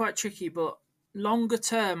moment, it's quite tricky, but longer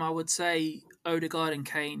term, I would say Odegaard and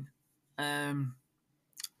Kane.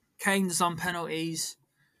 Kane's on penalties,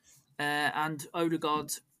 and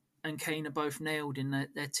Odegaard and Kane are both nailed in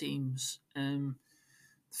their teams. The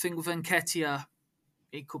thing with Nketiah,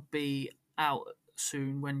 it could be out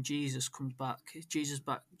soon when Jesus comes back. Jesus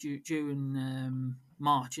back due in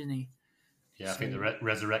March, isn't he? Yeah, so, I think the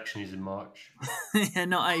resurrection is in March. Yeah,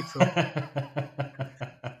 not April.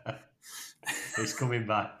 He's coming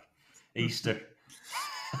back. Easter.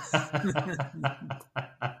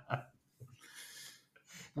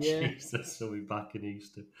 Yeah. Jesus, so we're back in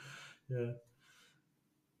Easter. Yeah.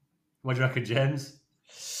 What do you reckon, James?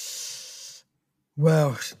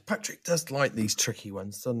 Well, Patrick does like these tricky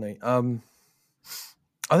ones, doesn't he? I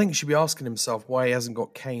think he should be asking himself why he hasn't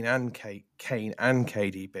got Kane and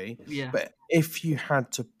KDB. Yeah. But if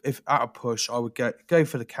at a push, I would go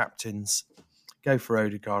for the captains, go for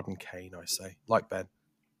Odegaard and Kane. I say, like Ben.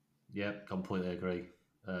 Yeah, completely agree.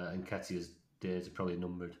 And Nketiah's days are probably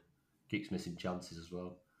numbered. Keeps missing chances as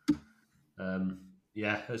well.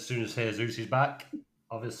 As soon as Jesus is back,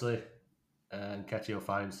 obviously, Nketiah will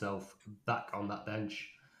find himself back on that bench.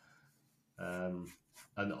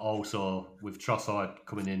 And also with Trossard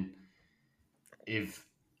coming in, if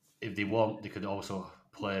they want, they could also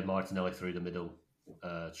play Martinelli through the middle,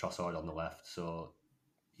 Trossard on the left. So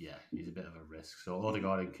yeah, he's a bit of a risk. So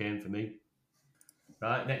Odegaard and Kane for me.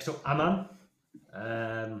 Right, next up, Aman.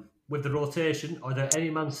 With the rotation, are there any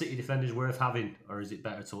Man City defenders worth having, or is it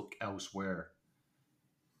better to look elsewhere?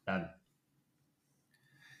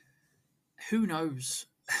 Who knows?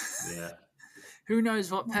 Yeah. Who knows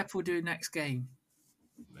what Pep will do next game?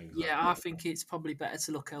 Exactly. Yeah, I think it's probably better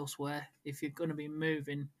to look elsewhere. If you're going to be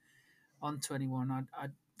moving on to anyone, I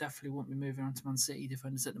definitely won't be moving on to Man City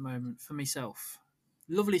defenders at the moment for myself.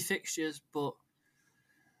 Lovely fixtures, but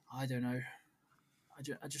I don't know. I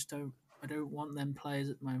just don't. I don't want them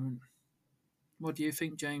players at the moment. What do you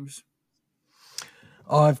think, James?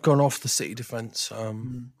 I've gone off the City defence,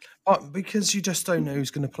 but because you just don't know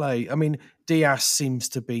who's going to play. I mean, Diaz seems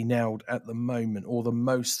to be nailed at the moment, or the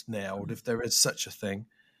most nailed, if there is such a thing.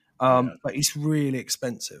 But he's really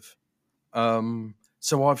expensive. So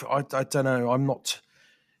I don't know. I'm not.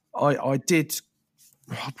 I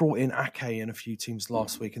brought in Ake in a few teams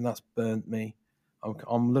last week, and that's burnt me.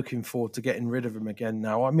 I'm looking forward to getting rid of him again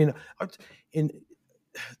now. I mean, I think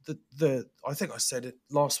I said it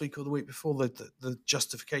last week or the week before. The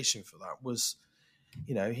justification for that was,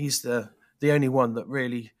 he's the only one that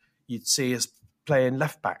really you'd see as playing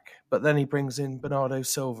left back. But then he brings in Bernardo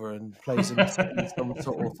Silva and plays him in some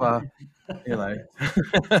sort of, Love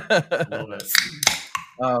it.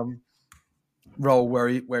 role where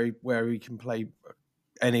he can play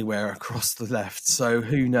anywhere across the left. So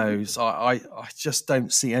who knows? I just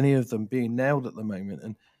don't see any of them being nailed at the moment,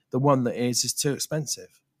 and the one that is too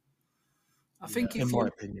expensive. I think in my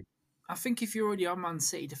opinion. I think if you're already on Man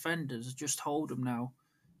City defenders, just hold them now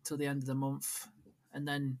till the end of the month, and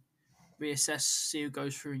then reassess, see who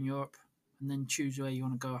goes through in Europe, and then choose where you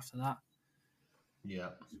want to go after that. Yeah.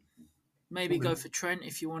 Maybe go for Trent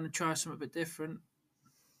if you want to try something a bit different.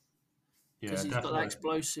 Because he's got that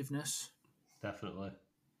explosiveness. Definitely.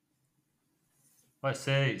 Like I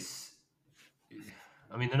say,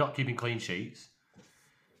 they're not keeping clean sheets.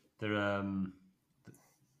 They're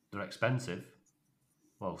expensive.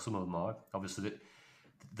 Well, some of them are. Obviously,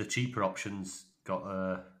 the cheaper options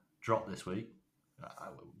got dropped this week,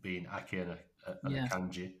 being Ake and a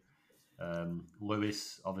Kanji.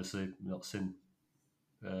 Lewis, obviously, not seen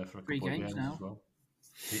for a couple of games now as well.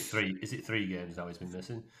 Is it 3 games now he's been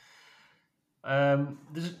missing?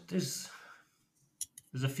 There's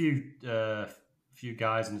a few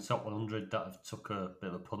guys in the top 100 that have took a bit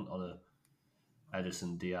of a punt on a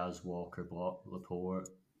Edison, Diaz, Walker, Block, Laporte.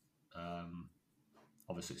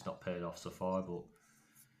 Obviously, it's not paid off so far, but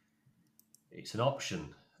it's an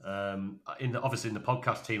option. Obviously, in the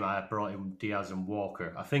podcast team, I brought in Diaz and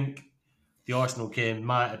Walker. I think the Arsenal game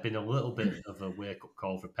might have been a little bit of a wake-up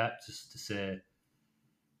call for Pep just to say,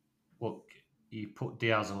 look, you put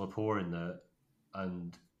Diaz and Laporte in there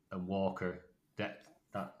and Walker. That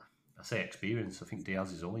I say experience. I think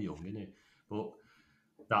Diaz is only young, isn't he? But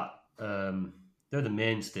that they're the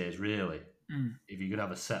mainstays, really. If you're going to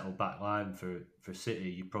have a settled back line for City,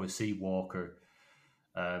 you probably see Walker,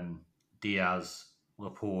 Diaz,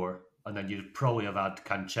 Laporte, and then you'd probably have had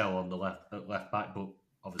Cancelo on the left back, but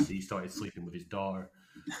obviously he started sleeping with his daughter,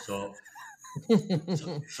 so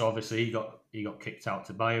obviously he got kicked out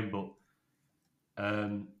to Bayern. But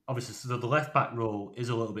obviously, so the left back role is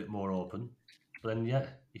a little bit more open. But then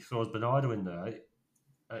he throws Bernardo in there,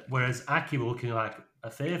 whereas Ake were looking like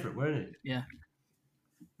a favourite, weren't he? Yeah.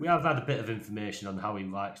 We have had a bit of information on how he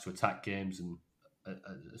likes to attack games, and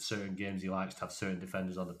certain games he likes to have certain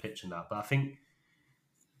defenders on the pitch and that. But I think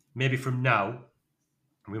maybe from now,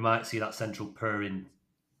 we might see that central pairing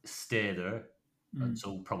stay there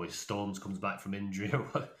until probably Stones comes back from injury. Do you know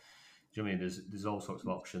what I mean? There's all sorts of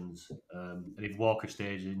options. And if Walker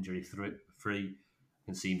stays injury free, I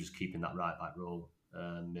can see him just keeping that right back role.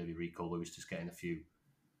 Maybe Rico Lewis just getting a few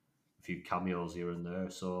cameos here and there.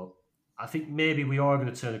 So I think maybe we are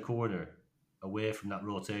going to turn a corner away from that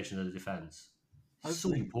rotation of the defence. It's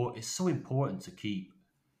so important to keep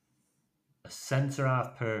a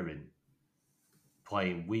centre-half pairing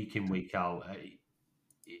playing week in, week out.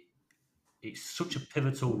 It's such a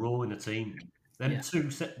pivotal role in the team. Them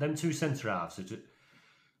two centre-halves are just,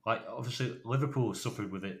 like, obviously Liverpool have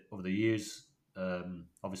suffered with it over the years,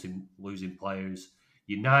 obviously losing players.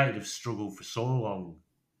 United have struggled for so long.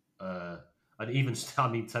 And even,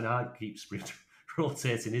 Ten Hag keeps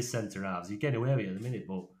rotating his centre halves. He's getting away with it at the minute,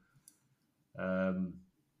 but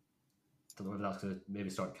don't know whether that's going to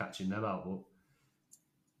maybe start catching them out. But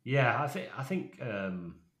yeah, I think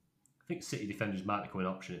City defenders might become an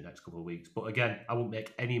option in the next couple of weeks. But again, I won't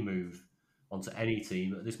make any move onto any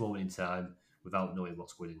team at this moment in time without knowing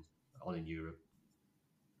what's going on in Europe.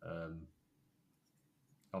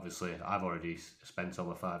 Obviously, I've already spent all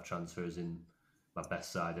my 5 transfers in my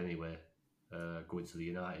best side anyway. Going to the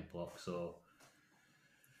United block, so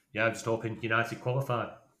yeah, I'm just hoping United qualify.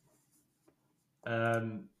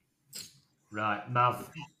 Right,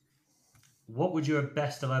 Mav, what would your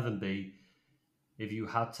best 11 be if you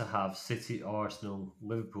had to have City, Arsenal,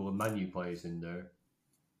 Liverpool and Man U players in there?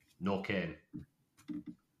 No Kane. What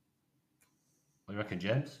do you reckon,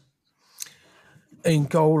 James? In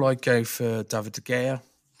goal, I'd go for David De Gea.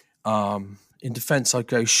 In defence, I'd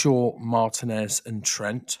go Shaw, Martinez and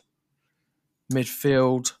Trent.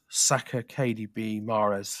 Midfield, Saka, KDB,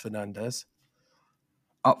 Mahrez, Fernandes.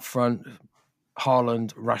 Up front,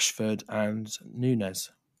 Haaland, Rashford and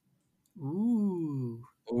Nunes. Ooh.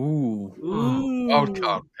 Wild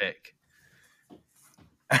card pick.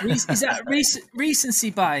 Is that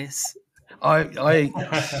recency bias?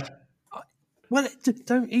 Well,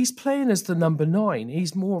 he's playing as the number 9.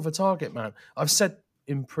 He's more of a target man. I've said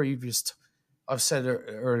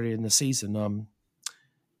earlier in the season,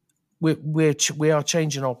 we are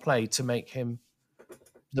changing our play to make him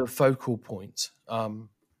the focal point.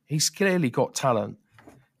 He's clearly got talent.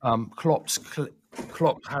 Klopp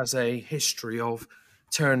has a history of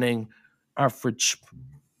turning average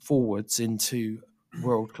forwards into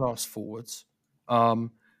world-class forwards.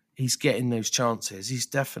 He's getting those chances. He's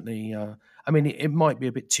definitely... it might be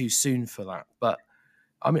a bit too soon for that, but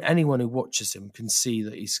I mean, anyone who watches him can see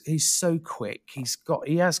that he's so quick.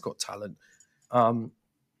 He has got talent.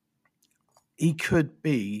 He could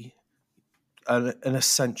be an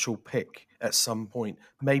essential pick at some point.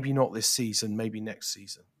 Maybe not this season, maybe next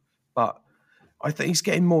season. But I think he's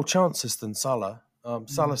getting more chances than Salah.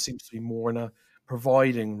 Salah seems to be more in a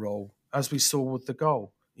providing role, as we saw with the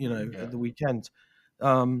goal, at the weekend.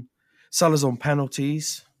 Salah's on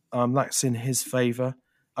penalties. That's in his favour.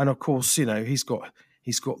 And of course, he's got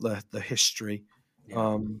the history.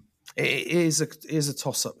 Yeah. It is a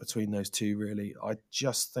toss up between those two, really. I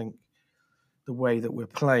just think the way that we're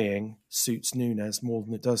playing suits Nunes more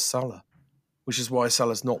than it does Salah, which is why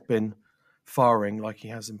Salah's not been firing like he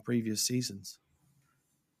has in previous seasons.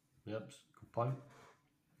 Yep, good point.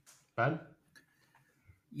 Ben?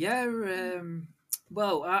 Yeah,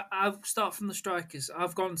 well, I'll start from the strikers.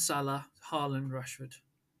 I've gone Salah, Haaland, Rashford.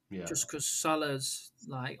 Yeah. Just because Salah's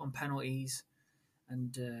on penalties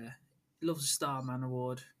and loves the Star Man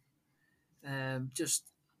award. I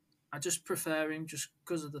just prefer him just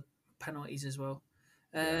because of the penalties as well.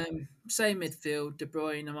 Same midfield: De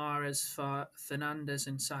Bruyne, Mahrez, Fernandes,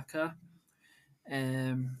 and Saka.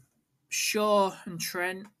 Shaw and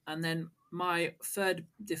Trent, and then my third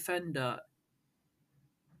defender.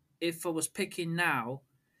 If I was picking now,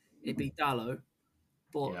 it'd be Dallo.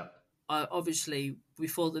 But obviously,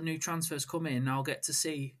 before the new transfers come in, I'll get to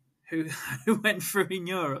see who went through in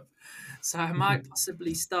Europe. So I might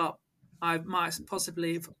possibly start. I might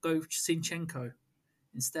possibly go Zinchenko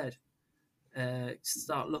instead.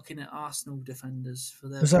 Start looking at Arsenal defenders for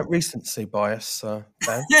their. Was that recency bias,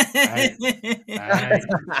 Ben? Hey.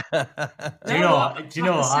 Do you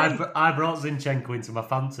know what? I brought Zinchenko into my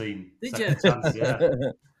fan team. Did Second you? chance, yeah.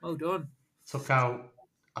 Well done.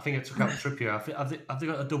 I think I took out Trippier. Have they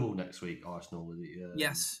got a double next week, Arsenal? With it?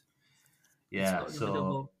 Yes. Yeah.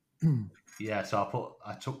 So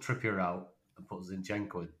I took Trippier out and put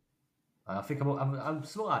Zinchenko in. And I think I'm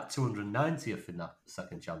something like 290th in that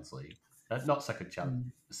second chance league. Not second chance,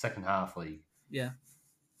 the second half league. Yeah.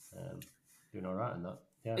 Doing all right in that.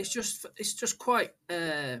 Yeah. It's just quite.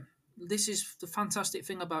 This is the fantastic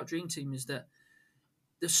thing about Dream Team is that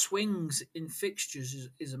the swings in fixtures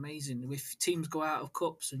is amazing. If teams go out of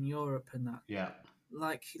cups in Europe and that, Yeah.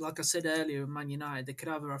 Like I said earlier, Man United, they could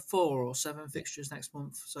either have 4 or 7 fixtures next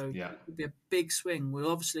month, so it would be a big swing. Well,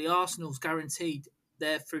 obviously Arsenal's guaranteed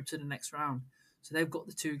they're through to the next round, so they've got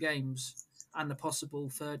the 2 games and the possible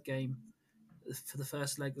third game for the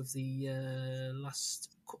first leg of the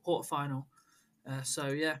last quarterfinal. So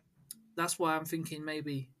yeah, that's why I'm thinking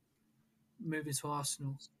maybe moving to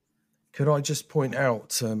Arsenal. Could I just point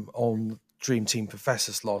out on Dream Team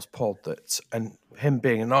Professor's last pod that, and him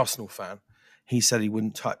being an Arsenal fan, he said he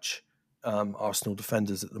wouldn't touch Arsenal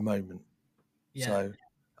defenders at the moment. Yeah.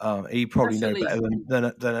 So he probably know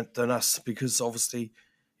better than us because obviously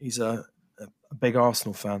he's a big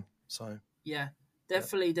Arsenal fan. So yeah,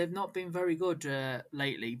 definitely they've not been very good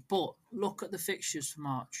lately. But look at the fixtures for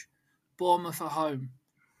March: Bournemouth at home,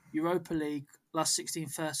 Europa League last 16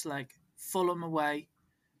 first leg, Fulham away,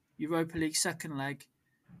 Europa League second leg.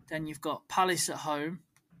 Then you've got Palace at home,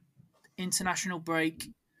 international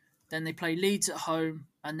break. Then they play Leeds at home,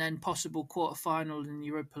 and then possible quarter-final in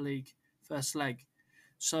Europa League first leg.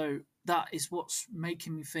 So that is what's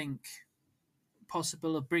making me think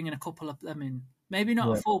possible of bringing a couple of them in. Maybe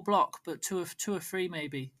not a full block, but two or three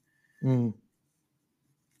maybe.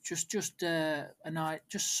 Just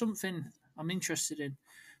something I'm interested in.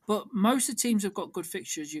 But most of the teams have got good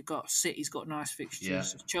fixtures. You've got City's got nice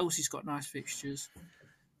fixtures. Yeah. Chelsea's got nice fixtures.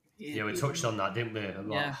 Yeah, we touched on that, didn't we?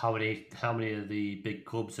 About how many of the big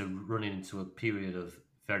clubs are running into a period of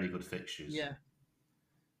very good fixtures. Yeah.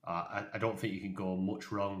 I don't think you can go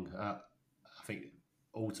much wrong. I think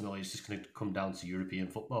ultimately it's just going to come down to European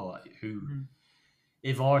football.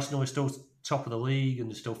 If Arsenal is still top of the league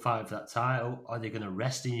and they're still fighting for that title, are they going to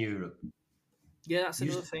rest in Europe? Yeah, that's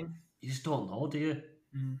another thing. You just don't know, do you?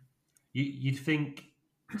 You'd think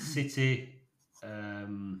City,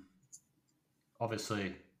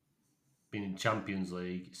 obviously, being in Champions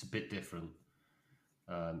League, it's a bit different.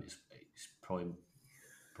 It's probably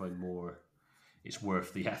more. It's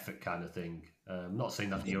worth the effort, kind of thing. I'm not saying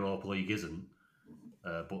that the Europa League isn't,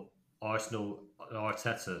 but Arsenal,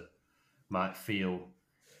 Arteta might feel,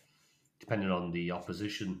 depending on the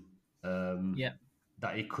opposition,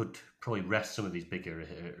 that he could probably rest some of these bigger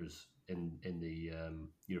hitters in the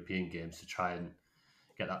European games to try and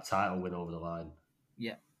get that title win over the line.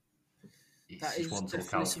 Yeah. That is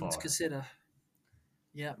definitely something to consider.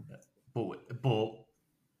 Yeah. But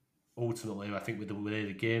ultimately, I think with the way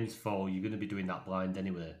the games fall, you're going to be doing that blind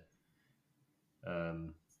anyway.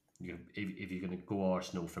 if you're going to go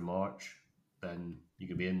Arsenal for March, then you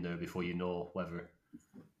can be in there before you know whether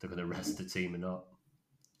they're going to rest the team or not.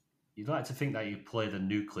 You'd like to think that you play the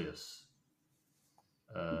nucleus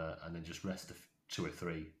and then just rest the 2 or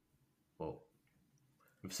 3, but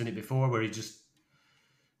we've seen it before where he's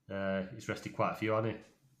rested quite a few, hasn't he?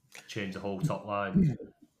 Changed the whole top line.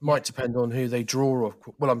 Might depend on who they draw.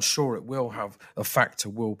 Well, I'm sure it will have a factor.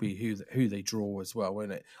 Will be who they draw as well,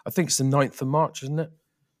 won't it? I think it's the 9th of March, isn't it?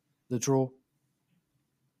 The draw.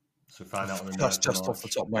 So find out on the 9th That's of just March. off the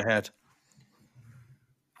top of my head.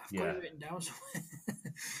 I've got it written down somewhere.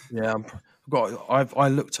 Yeah, I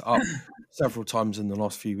looked it up several times in the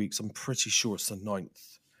last few weeks. I'm pretty sure it's the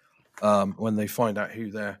 9th when they find out who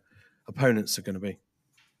their opponents are going to be.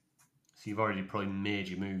 So you've already probably made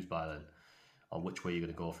your moves by then on which way you're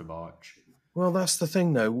going to go for March. Well, that's the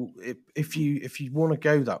thing, though. If you want to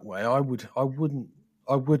go that way, I would,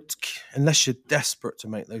 unless you're desperate to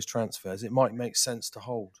make those transfers, it might make sense to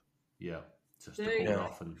hold. Yeah, just to hold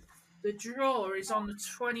off. And The draw is on the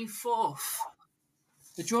 24th.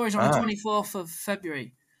 The draw is on the 24th of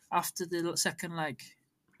February after the second leg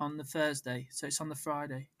on the Thursday. So it's on the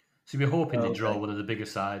Friday. So you're hoping they draw one of the bigger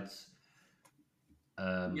sides.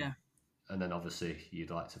 Yeah. And then obviously you'd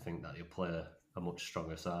like to think that you'll play a much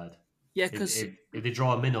stronger side. Yeah, because if they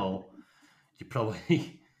draw a minnow, you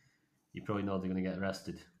probably know they're going to get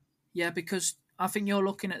arrested. Yeah, because I think you're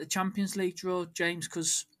looking at the Champions League draw, James,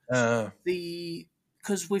 because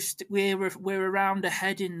we're around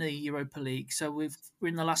ahead in the Europa League, so we're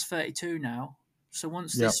in the last 32 now. So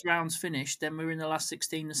once this round's finished, then we're in the last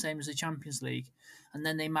 16, the same as the Champions League, and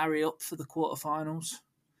then they marry up for the quarterfinals.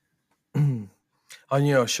 I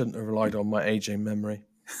knew I shouldn't have relied on my aging memory.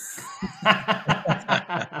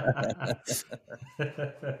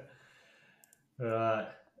 Right.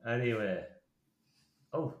 Anyway.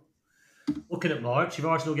 Oh. Looking at March, you've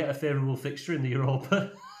Arsenal get a favourable fixture in the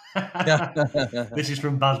Europa. This is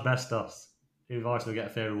from Baz Bestos. If Arsenal get a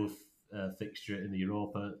favourable fixture in the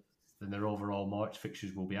Europa, then their overall March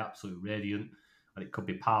fixtures will be absolutely radiant, and it could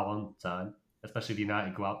be power on time, especially if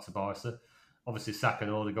United go out to Barca. Obviously, Saka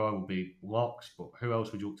and Odegaard will be locks, but who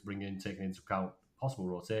else would you look to bring in, taking into account possible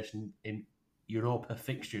rotation in Europa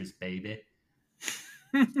fixtures, baby?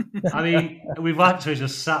 I mean, we've actually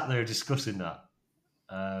just sat there discussing that,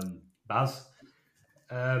 Baz.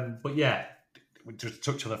 But yeah, we just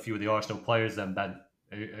touch on a few of the Arsenal players then, Ben.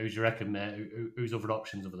 Who do you reckon, mate? Who's other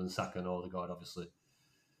options other than Saka and Odegaard, obviously?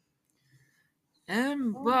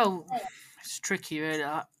 Well, it's tricky, really.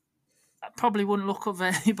 I probably wouldn't look at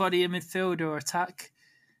anybody in midfield or attack.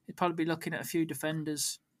 You'd probably be looking at a few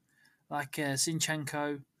defenders like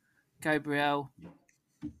Zinchenko, Gabriel,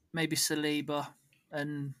 maybe Saliba,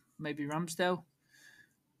 and maybe Ramsdale.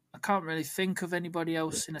 I can't really think of anybody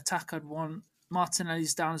else in attack I'd want.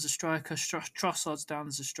 Martinelli's down as a striker. Trossard's down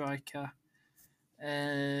as a striker.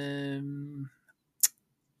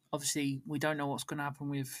 Obviously, we don't know what's going to happen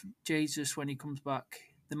with Jesus when he comes back.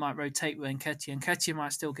 They might rotate with Nketiah. Nketiah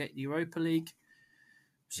might still get the Europa League.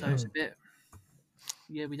 So it's a bit...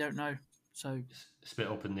 Yeah, we don't know. So it's a bit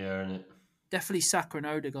up in the air, isn't it? Definitely Saka and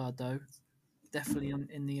Odegaard, though. Definitely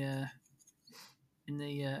in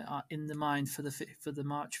the mind for the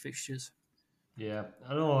March fixtures. Yeah,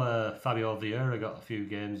 I know Fabio Vieira got a few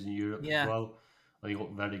games in Europe as well, and he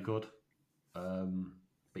looked very good.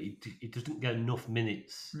 But he doesn't get enough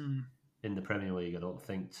minutes in the Premier League, I don't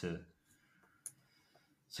think, to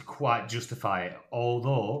quite justify it.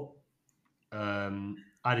 Although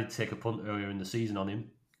I did take a punt earlier in the season on him,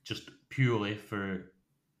 just purely for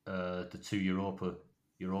the 2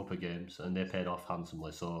 Europa games, and they paid off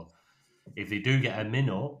handsomely. So if they do get a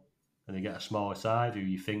minnow and they get a smaller side, who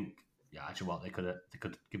you think, actually what they could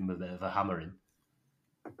give him a bit of a hammering,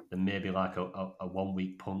 then maybe like a 1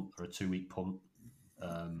 week punt or a 2 week punt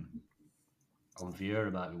on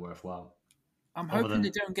Vieira might be worthwhile. I'm hoping they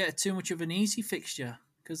don't get too much of an easy fixture,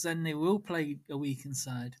 because then they will play a weakened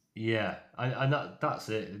side. Yeah, and that's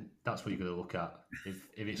it. That's what you're going to look at.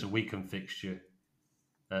 If it's a weakened fixture,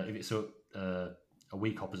 if it's a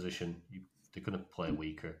weak opposition, they're going to play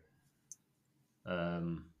weaker.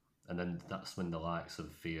 And then that's when the likes of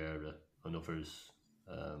Vieira and others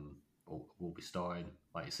will be starting.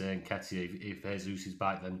 Like you say, Nketiah, if Jesus is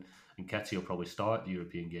back, then Nketiah will probably start the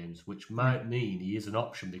European games, which might mean he is an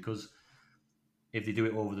option, because if they do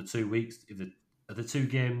it over the 2 weeks, if the 2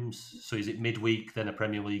 games, so is it midweek, then a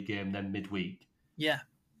Premier League game, then midweek? Yeah.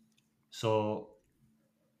 So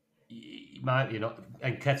he might,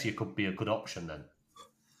 Nketiah could be a good option then,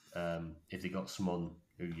 if they got someone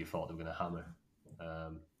who you thought they were going to hammer.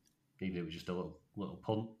 Even if it was just a little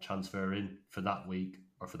punt transfer in for that week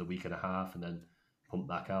or for the week and a half, and then pumped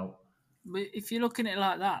back out. But if you're looking at it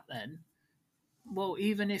like that, then, well,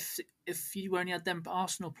 even if you only had them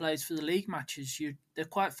Arsenal players for the league matches, they're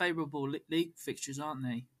quite favourable league fixtures, aren't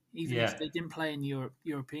they? Even if they didn't play in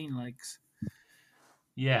European leagues.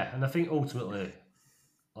 Yeah, and I think ultimately,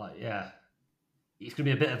 it's going to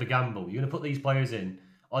be a bit of a gamble. You're going to put these players in.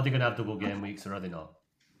 Are they going to have double game weeks or are they not?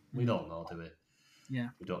 We don't know, do we? Yeah.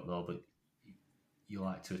 We don't know, but you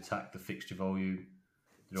like to attack the fixture volume.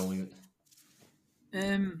 They're only...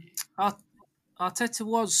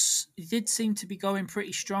 Arteta he did seem to be going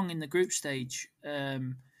pretty strong in the group stage.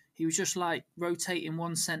 He was just like rotating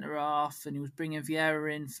one centre half, and he was bringing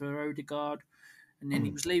Vieira in for Odegaard, and then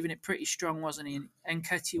he was leaving it pretty strong, wasn't he? And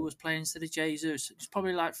Nketiah was playing instead of Jesus. It's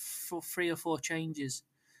probably like for 3 or 4 changes.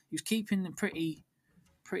 He was keeping them pretty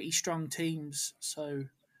strong teams. So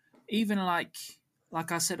even like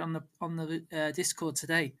I said on the Discord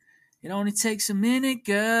today, it only takes a minute,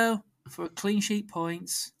 girl, for a clean sheet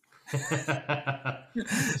points.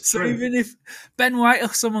 So even if Ben White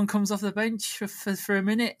or someone comes off the bench for a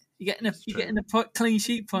minute, you're getting a clean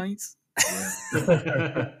sheet points.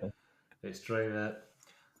 Yeah. It's true, mate.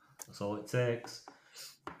 That's all it takes.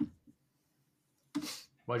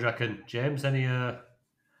 What do you reckon, James? Any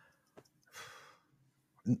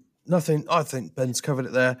Nothing. I think Ben's covered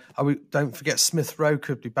it there. Don't forget Smith Rowe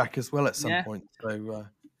could be back as well at some point. So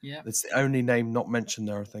it's the only name not mentioned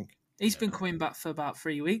there, I think. He's been coming back for about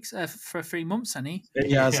 3 weeks, for 3 months, hasn't he?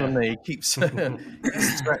 Yeah, he keeps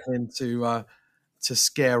threatening to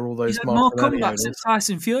scare all those. He's had more comebacks than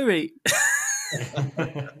Tyson Fury.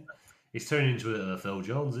 He's turning into a Phil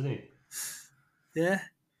Jones, isn't he? Yeah.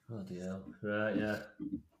 Oh dear. Right, yeah.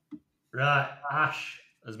 Right, Ash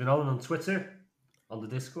has been on Twitter, on the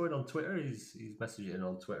Discord, on Twitter. He's messaging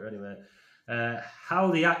on Twitter anyway. How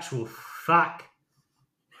the actual fuck?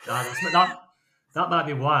 That might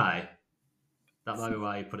be why. That might be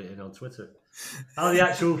why he put it in on Twitter. How the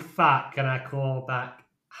actual fuck can I call back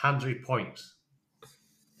 100 points?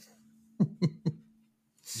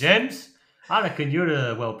 James, I reckon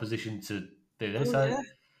you're well positioned to do this.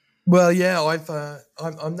 Well, yeah,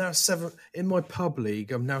 I'm now 7 in my pub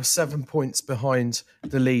league. I'm now 7 points behind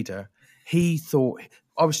the leader. He thought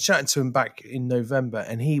I was chatting to him back in November,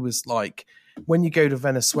 and he was like, "When you go to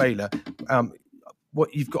Venezuela,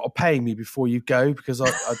 what you've got to pay me before you go because I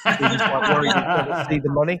was quite worried you'd never see the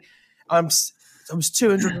money." I was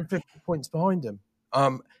 250 points behind him.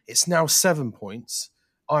 It's now 7 points.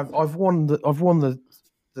 I've won the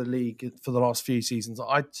league for the last few seasons.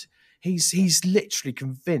 He's literally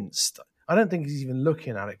convinced. I don't think he's even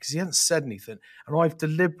looking at it because he hasn't said anything, and I've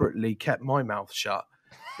deliberately kept my mouth shut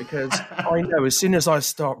because I know as soon as I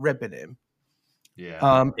start ribbing him,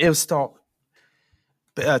 he'll start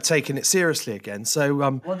taking it seriously again. So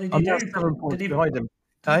what did I'm he now do? 7 points behind him.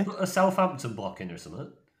 Did he put a Southampton block in or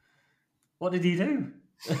something? What did he do?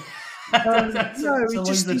 No,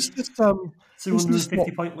 he's just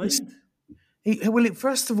 250 point lead.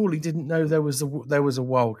 First of all, he didn't know there was a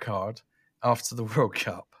wild card after the World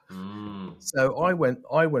Cup. So I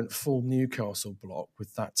went full Newcastle block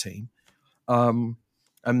with that team,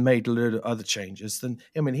 and made a load of other changes. Then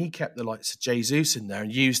he kept the likes of Jesus in there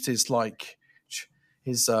and used his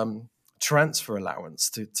transfer allowance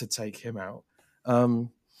to take him out.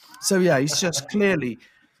 So yeah, he's just clearly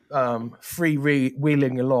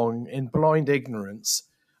freewheeling along in blind ignorance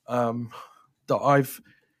that I've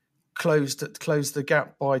closed the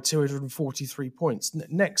gap by 243 points.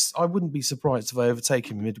 Next, I wouldn't be surprised if I overtake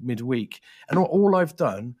him midweek. And all I've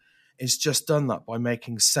done is just done that by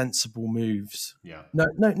making sensible moves. Yeah.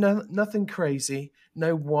 No, nothing crazy.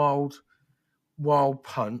 No wild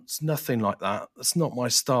punts. Nothing like that. That's not my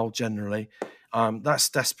style generally. That's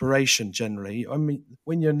desperation generally. I mean,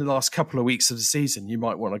 when you're in the last couple of weeks of the season, you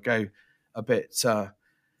might want to go a bit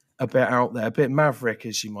out there, a bit maverick,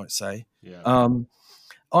 as you might say. Yeah.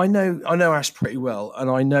 I know Ash pretty well, and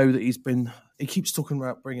I know that he keeps talking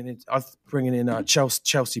about bringing in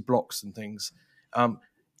Chelsea blocks and things.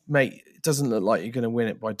 Mate, it doesn't look like you're going to win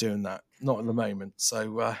it by doing that. Not at the moment.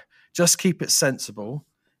 So just keep it sensible.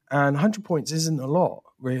 And 100 points isn't a lot,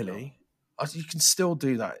 really. You can still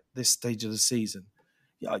do that at this stage of the season.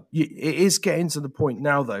 Yeah, it is getting to the point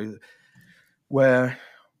now, though, where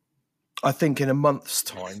I think in a month's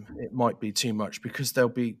time it might be too much because there'll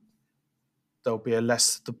be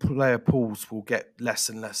the player pools will get less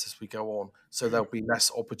and less as we go on. So there'll be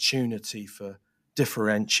less opportunity for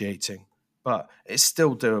differentiating. But it's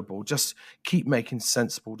still doable. Just keep making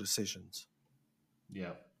sensible decisions.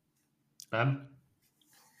 Yeah. Ben?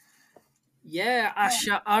 Yeah, Ash,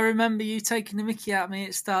 I remember you taking the mickey out of me at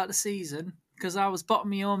the start of the season because I was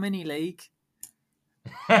bottom of your mini league.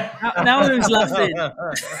 Now who's laughing?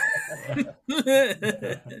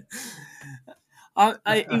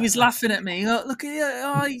 He was laughing at me. Oh, look at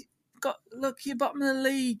you! Look, you're bottom of the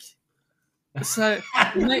league. So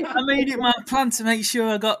I made it my plan to make sure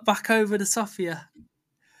I got back over the top of you.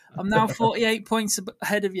 I'm now 48 points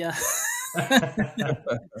ahead of you.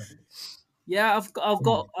 Yeah, I've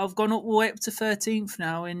gone all the way up to 13th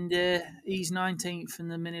now, and he's 19th in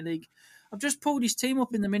the mini league. I've just pulled his team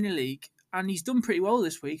up in the mini league, and he's done pretty well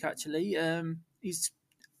this week. Actually, he's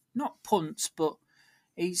not punts, but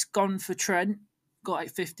he's gone for Trent, got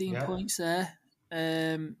like 15 points there,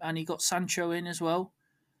 and he got Sancho in as well,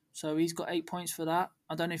 so he's got 8 points for that.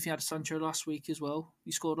 I don't know if he had Sancho last week as well.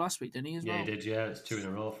 He scored last week, didn't he? As well, he did. Yeah, it's 2 in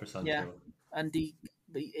a row for Sancho. Yeah, and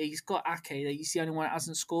he's got Ake. He's the only one that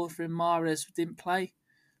hasn't scored for him. Mahrez didn't play.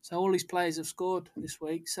 So all his players have scored this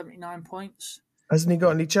week, 79 points. Hasn't he got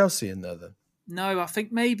any Chelsea in there, then? No, I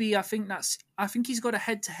think he's got a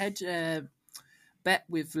head-to-head bet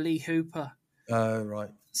with Lee Hooper. Right.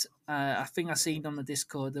 I think I seen on the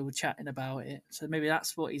Discord they were chatting about it. So maybe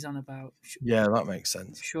that's what he's on about. Yeah, that makes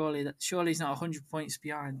sense. Surely he's not 100 points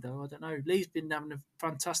behind, though. I don't know. Lee's been having a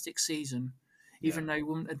fantastic season. Even though he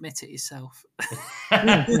wouldn't admit it himself.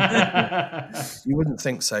 You wouldn't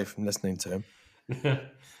think so from listening to him.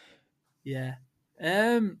 Yeah.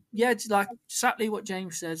 Like exactly what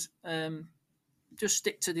James says. Just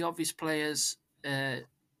stick to the obvious players.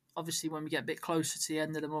 Obviously, when we get a bit closer to the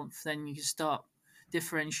end of the month, then you can start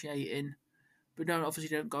differentiating. But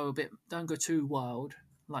don't go too wild.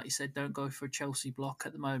 Like you said, don't go for a Chelsea block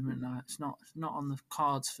at the moment. No, it's not on the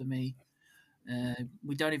cards for me.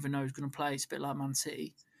 We don't even know who's going to play. It's a bit like Man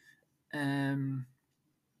City.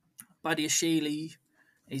 Badiashile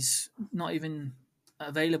is not even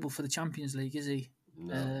available for the Champions League, is he?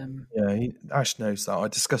 No. Ash knows that. I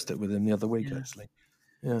discussed it with him the other week, actually.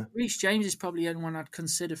 Yeah. Reece James is probably the only one I'd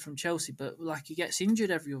consider from Chelsea, but like he gets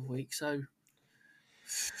injured every other week, so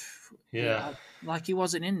like he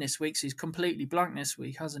wasn't in this week, so he's completely blank this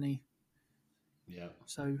week, hasn't he? Yeah.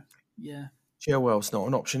 So yeah. Chilwell's not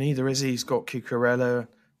an option either, is he? He's got Cucurella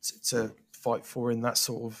to fight for in that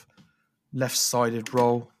sort of left-sided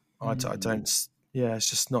role. I don't. Yeah, it's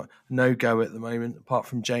just not no go at the moment. Apart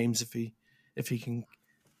from James, if he can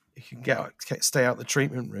stay out the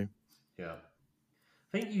treatment room. Yeah,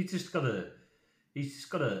 I think he's just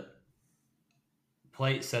gotta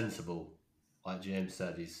play it sensible, like James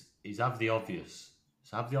said. He's have the obvious.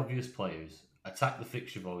 So have the obvious players. Attack the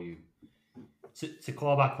fixture volume. To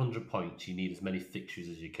claw back 100 points, you need as many fixtures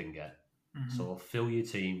as you can get. Mm-hmm. So fill your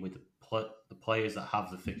team with the players that have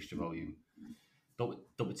the fixture volume. Don't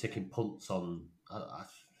be taking punts on, I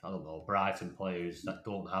don't know, Brighton players that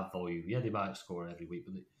don't have volume. Yeah, they might score every week,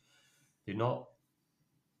 but they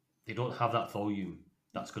don't have that volume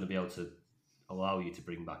that's going to be able to allow you to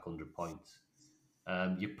bring back 100 points.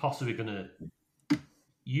 You're possibly going to,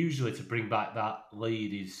 usually to bring back that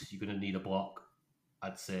lead you're going to need a block,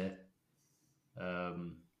 I'd say.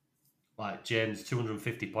 Like James,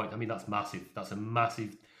 250 points. I mean, that's massive. That's a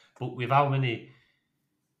massive. But with how many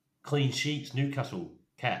clean sheets Newcastle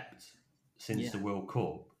kept since the World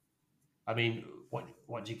Cup, I mean,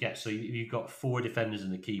 what do you get? So you've got 4 defenders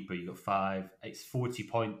and the keeper. You've got 5. It's 40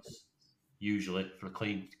 points usually for a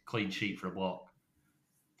clean sheet for a block.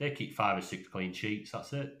 They keep 5 or 6 clean sheets.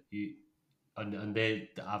 That's it. And they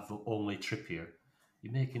have only Trippier.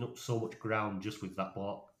 You're making up so much ground just with that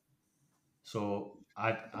block. So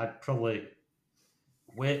I'd probably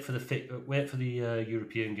wait for the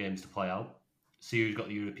European games to play out, see who's got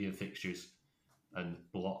the European fixtures, and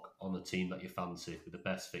block on the team that you fancy with the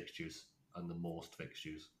best fixtures and the most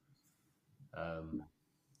fixtures. And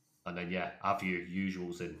then have your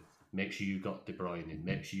usuals in. Make sure you've got De Bruyne in.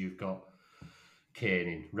 Make sure you've got Kane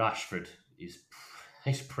in. Rashford is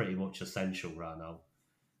pretty much essential right now.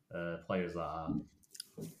 Players that are.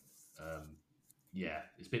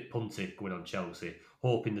 It's a bit punty going on Chelsea,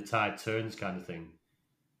 hoping the tide turns kind of thing.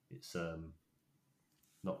 It's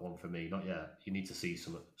not one for me, not yet. You need to see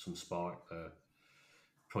some spark.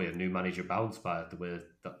 Probably a new manager bounce by the way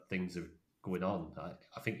that things are going on.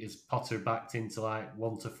 I think is Potter backed into like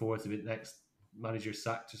 1 to 4 to be the next manager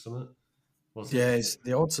sacked or something?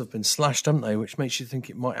 The odds have been slashed, haven't they? Which makes you think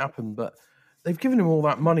it might happen, but they've given him all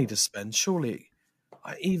that money to spend. Surely,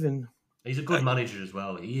 he's a good manager as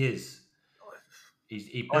well. He is.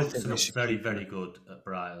 He built something very, very good at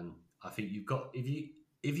Brighton. I think you've got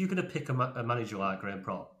if you're going to pick a manager like Graham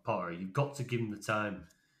Potter, you've got to give him the time.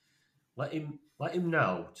 Let him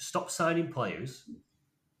now. Just stop signing players.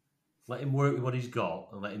 Let him work with what he's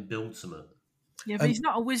got and let him build something. Yeah, but he's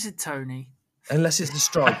not a wizard, Tony. Unless it's the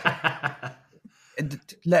striker.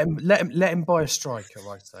 let him buy a striker,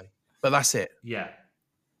 I say. But that's it. Yeah,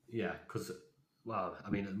 because well, I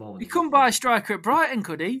mean, at the moment He couldn't buy a striker at Brighton,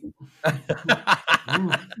 could he?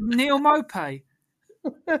 Neil Mopay.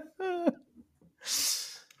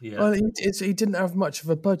 yeah, Well, he didn't have much of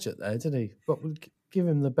a budget there, did he? But we'll give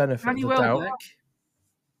him the benefit Danny of the doubt. Welbeck.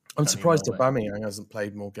 I'm Danny surprised Welbeck. Aubameyang hasn't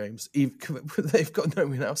played more games. They've got no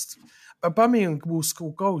one else. Aubameyang will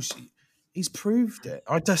score goals. He's proved it.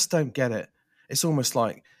 I just don't get it. It's almost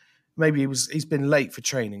like maybe he's been late for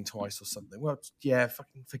training twice or something. Well, yeah,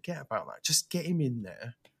 fucking forget about that. Just get him in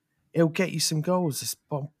there. He'll get you some goals. It's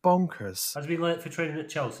bonkers. Has he been late for training at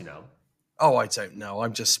Chelsea now? Oh, I don't know.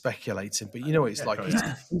 I'm just speculating. But you know what it's Yeah, like.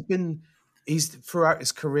 probably. He's throughout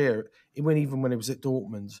his career, even when he was at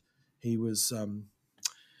Dortmund, he was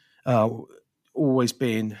always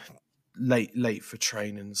being late for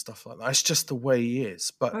training and stuff like that. It's just the way he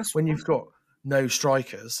is. But when you've got no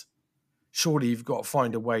strikers, surely you've got to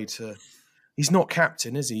find a way to. He's not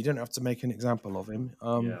captain, is he? You don't have to make an example of him.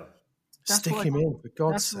 Stick him in, for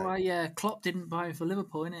God's sake. That's why Klopp didn't buy him for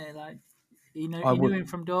Liverpool, innit? Like he knew him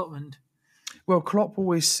from Dortmund. Well, Klopp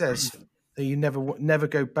always says that you never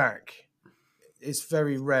go back. It's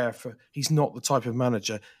very rare he's not the type of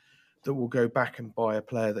manager that will go back and buy a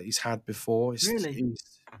player that he's had before. Really?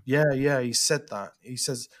 He said that. He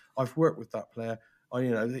says, I've worked with that player.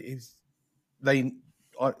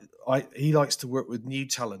 He likes to work with new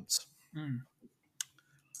talents.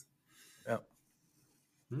 Yeah.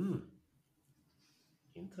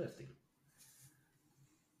 Interesting.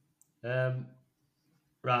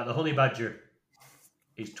 Right, the Honey Badger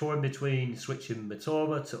is torn between switching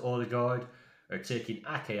Matoma to Odegaard or taking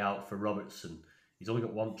Ake out for Robertson. He's only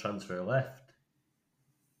got one transfer left.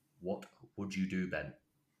 What would you do, Ben?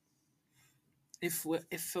 If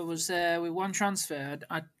I was with one transfer,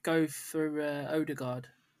 I'd go for Odegaard.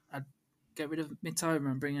 I'd get rid of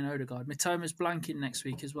Mitoma and bring in Odegaard. Mitoma's blanking next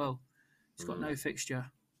week as well. He's got no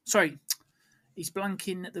fixture. Sorry, he's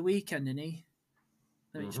blanking at the weekend, isn't he?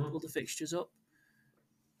 Let me just pull the fixtures up.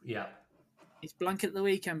 Yeah. He's blank at the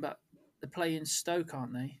weekend, but they're playing Stoke,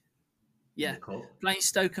 aren't they? Yeah, Cool. playing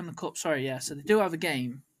Stoke in the Cup. Sorry, yeah. So they do have a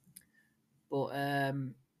game, but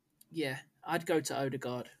yeah, I'd go to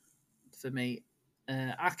Odegaard for me.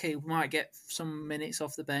 Ake might get some minutes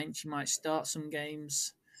off the bench. He might start some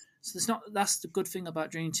games. So that's the good thing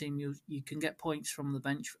about Dream Team. You can get points from the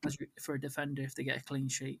bench for a defender if they get a clean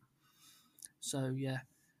sheet. So yeah,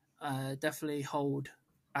 definitely hold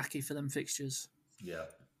Ake for them fixtures. Yeah.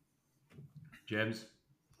 James?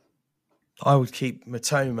 I would keep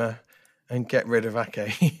Matoma and get rid of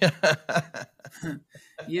Ake.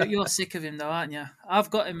 You're sick of him though, aren't you? I've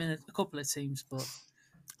got him in a couple of teams, but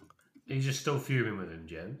He's just still fuming with him,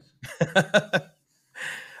 James.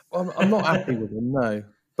 Well, I'm not happy with him, no.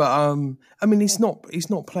 But I mean, he's not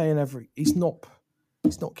playing he's not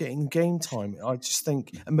getting game time. I just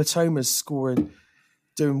think, and Matoma's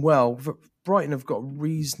doing well. Brighton have got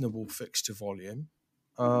reasonable fixture volume.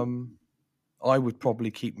 I would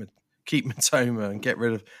probably keep Matoma and get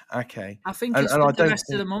rid of Ake. I think it's for the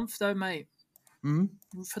rest of the month, though, mate.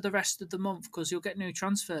 For the rest of the month, because you'll get new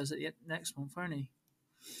transfers at the next month, won't he?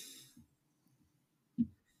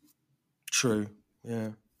 True.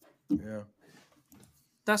 Yeah.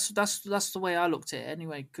 That's the way I looked at it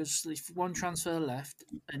anyway. Because if one transfer left,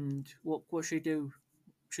 and what should he do?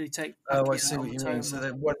 Should he take? Oh, I see what you mean. So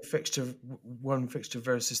that one fixture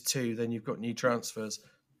versus two, then you've got new transfers.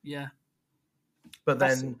 Yeah. But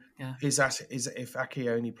then, if Ake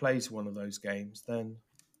only plays one of those games, then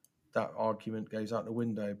that argument goes out the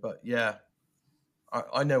window. But yeah,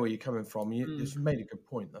 I know where you're coming from. You've made a good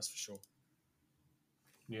point, that's for sure.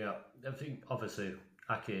 Yeah, I think obviously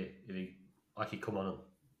Ake come on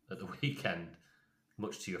at the weekend,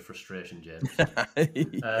 much to your frustration, James.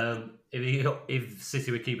 If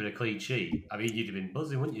City were keeping a clean sheet, I mean, you'd have been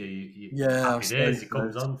buzzing, wouldn't you? Happy days. He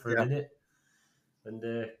comes on for a minute and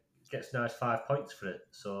gets nice 5 points for it.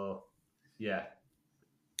 So yeah,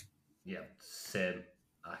 same.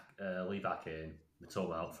 Leave Ake in.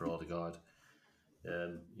 Matoma out for Odegaard.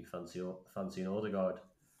 You fancy an Odegaard?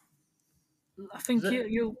 I think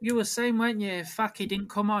you were saying, weren't you? If Ake didn't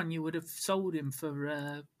come on, you would have sold him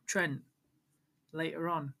for Trent later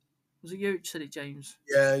on. Was it you who said it, James?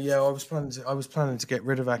 Yeah. I was planning to get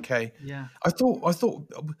rid of Ake. Yeah. I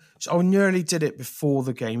thought I nearly did it before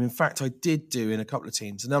the game. In fact, I did do in a couple of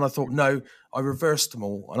teams, and then I thought no, I reversed them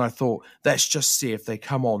all, and I thought let's just see if they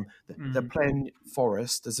come on. They're playing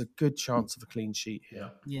Forest. There's a good chance of a clean sheet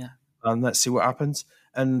here. Yeah. And let's see what happens.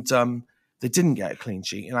 And they didn't get a clean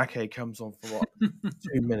sheet, and Ake comes on for 2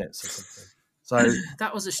 minutes or something. So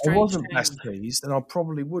That was a I strange wasn't change. best pleased, and I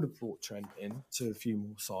probably would have brought Trent in to a few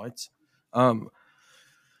more sides.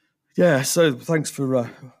 Yeah, so thanks for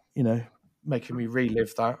making me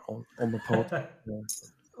relive that on the pod. Yeah.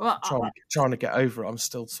 Well, Trying to get over it. I'm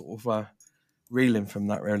still sort of reeling from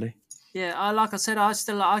that, really. like I said,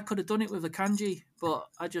 I could have done it with a Kanji, but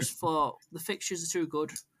I just thought the fixtures are too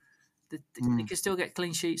good. They can still get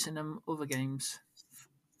clean sheets in them other games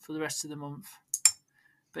for the rest of the month.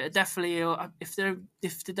 But definitely, if they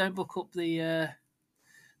don't book up the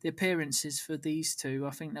appearances for these two,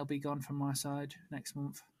 I think they'll be gone from my side next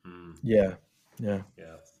month. Yeah. Yeah.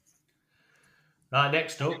 Right,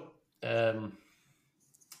 next up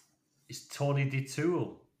is Tony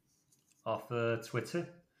D2 off Twitter.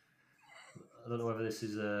 I don't know whether this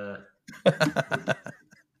is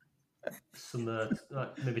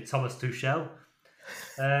maybe Thomas Tuchel.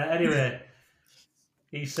 Anyway,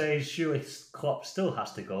 he says surely Klopp still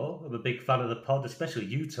has to go. I'm a big fan of the pod, especially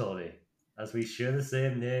you, Tony, as we share the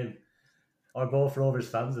same name. Are both Rovers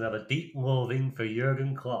fans and have a deep loathing for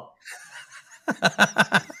Jurgen Klopp.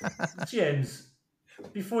 James,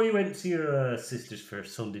 before you went to your sister's for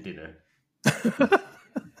Sunday dinner,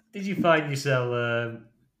 did you find yourself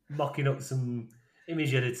mocking up some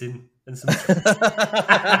image editing and some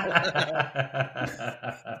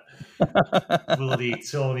bloody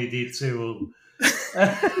Tony D2?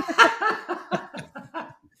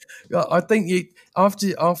 I think you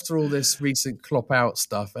after all this recent Klopp out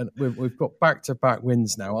stuff, and we've got back-to-back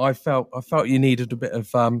wins now. I felt you needed a bit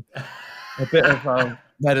of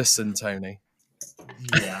medicine, Tony.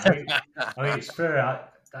 Yeah, I mean it's fair.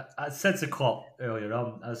 I said to Klopp earlier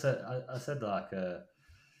on. I said like,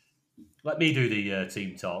 let me do the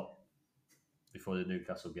team talk before the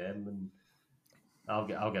Newcastle game, and I'll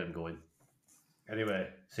get him going. Anyway,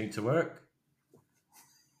 seemed to work.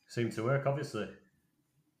 Obviously.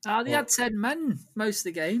 They had 10 men most of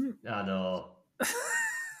the game. I know.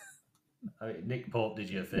 I mean, Nick Pope did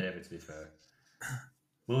you a favour, to be fair.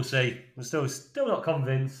 We'll see. I'm still not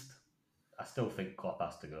convinced. I still think Klopp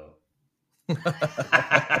has to go.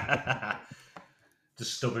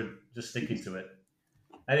 Just stubborn, just sticking to it.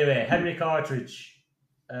 Anyway, Henry Cartridge.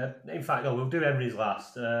 In fact, no, we'll do Henry's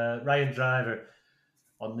last. Ryan Driver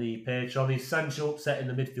on the Patreon. Is Sancho upset in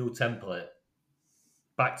the midfield template?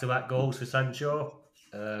 Back-to-back goals for Sancho.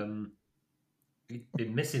 He'd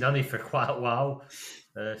been missing Annie for quite a while.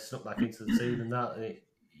 Snuck back into the team and that.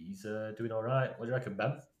 He's doing all right. What do you reckon,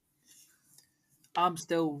 Ben? I'm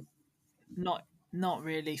still not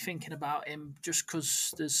really thinking about him just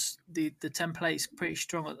because there's the template's pretty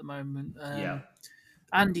strong at the moment. Yeah.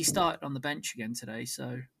 Andy started on the bench again today,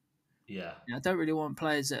 so Yeah. I don't really want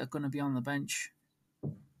players that are going to be on the bench.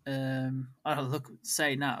 I look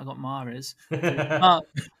saying that I got Mahrez.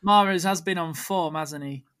 Mahrez has been on form, hasn't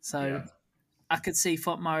he? So Yeah. I could see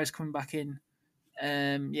Mahrez coming back in.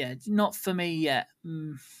 Not for me yet.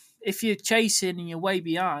 If you're chasing and you're way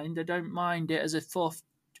behind, I don't mind it as a fourth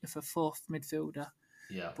midfielder.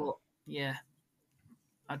 Yeah. But yeah,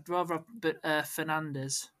 I'd rather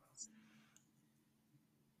Fernandes.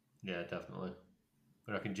 Yeah, definitely.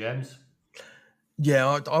 I reckon James.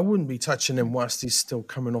 Yeah, I wouldn't be touching him whilst he's still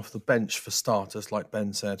coming off the bench for starters, like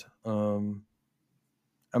Ben said. I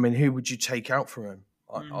mean, who would you take out for him?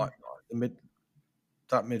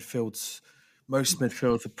 Most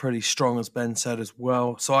midfields are pretty strong, as Ben said as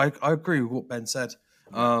well. So I agree with what Ben said.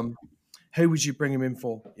 Who would you bring him in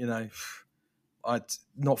for?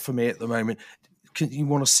 Not for me at the moment. You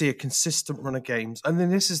want to see a consistent run of games, and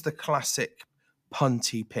then this is the classic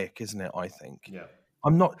punty pick, isn't it? I think. Yeah.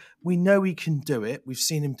 We know he can do it. We've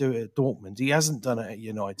seen him do it at Dortmund. He hasn't done it at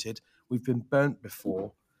United. We've been burnt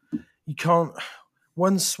before. You can't.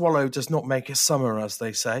 One swallow does not make a summer, as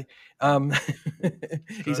they say.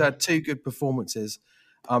 He's had two good performances.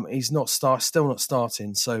 He's still not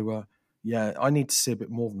starting. So I need to see a bit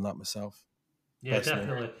more than that myself. Yeah, personally.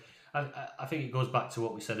 definitely. I think it goes back to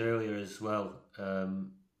what we said earlier as well.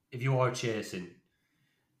 If you are chasing,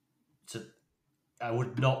 I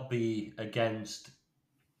would not be against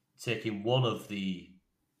taking one of the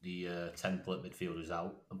template midfielders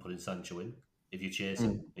out and putting Sancho in. If you're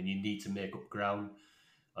chasing and you need to make up ground,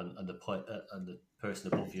 and the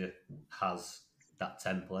person above you has that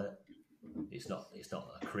template, it's not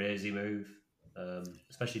a crazy move,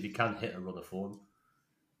 especially if you can hit a run of form.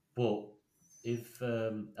 But if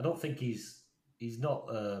I don't think he's not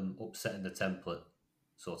upsetting the template,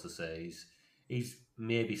 so to say. He's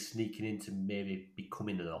maybe sneaking into maybe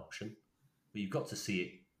becoming an option, but you've got to see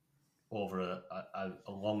it over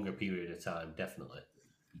a longer period of time, definitely.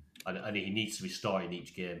 And he needs to be starting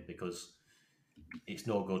each game, because it's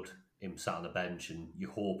no good him sat on the bench and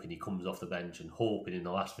you're hoping he comes off the bench and hoping in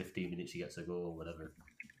the last 15 minutes he gets a goal or whatever.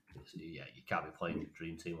 Yeah, you can't be playing a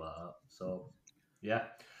dream team like that. So, yeah.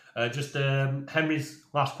 Just Henry's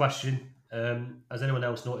last question. Has anyone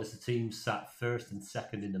else noticed the teams sat first and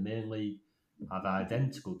second in the main league have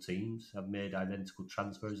identical teams, have made identical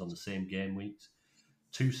transfers on the same game weeks?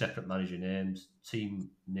 2 separate manager names. Team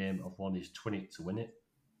name of one is Tonic to win it.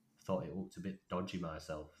 Thought it looked a bit dodgy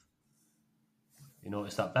myself. You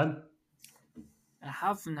noticed that, Ben? I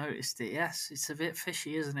have noticed it, yes. It's a bit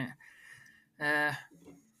fishy, isn't it?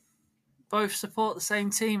 Both support the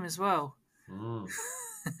same team as well. I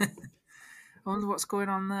wonder what's going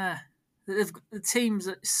on there. The teams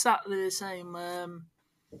are exactly the same.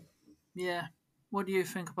 Yeah. What do you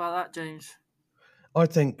think about that, James? I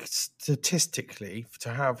think statistically,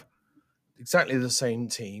 to have exactly the same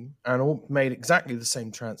team and all made exactly the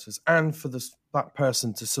same transfers, and for that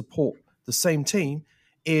person to support the same team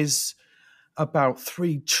is about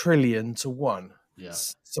 3 trillion to 1. Yeah.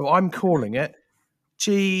 So I'm calling it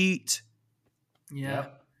cheat. Yeah.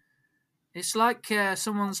 It's like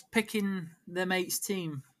someone's picking their mate's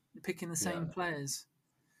team, picking the same players.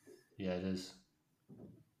 Yeah, it is.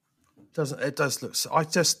 It does look.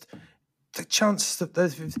 The chances that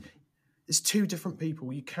there's 2 different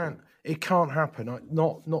people. It can't happen.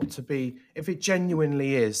 Not to be. If it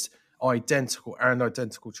genuinely is identical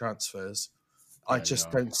transfers, I just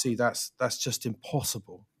don't see that's just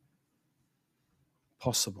impossible.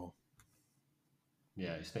 Possible.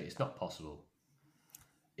 Yeah, it's not possible.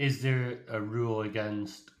 Is there a rule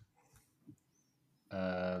against?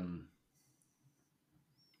 I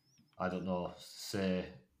don't know. Say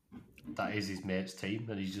that is his mate's team,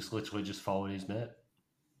 and he's just literally just following his mate.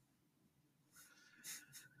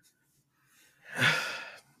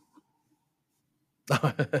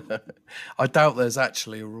 I doubt there's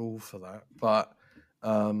actually a rule for that, but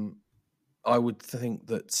I would think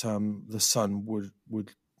that the Sun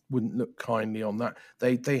wouldn't look kindly on that.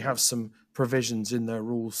 They have some provisions in their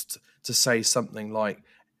rules to say something like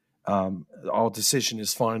our decision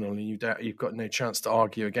is final and you've got no chance to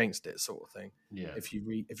argue against it, sort of thing. Yeah. If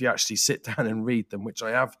you actually sit down and read them, which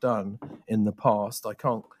I have done in the past, I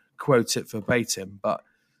can't quote it verbatim, but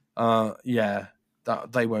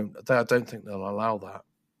that they won't. I don't think they'll allow that.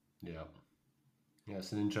 Yeah. Yeah,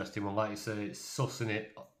 it's an interesting one. Like you say, it's sussing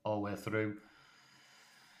it all the way through.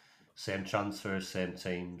 Same transfers, same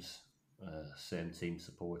teams, same team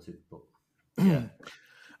supported. But yeah,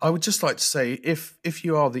 I would just like to say, if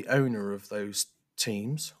you are the owner of those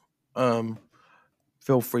teams,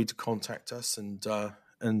 feel free to contact us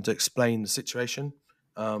and explain the situation,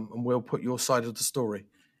 and we'll put your side of the story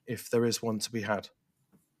if there is one to be had.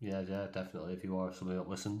 Yeah, definitely. If you are somebody that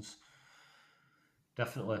listens,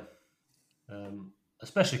 definitely.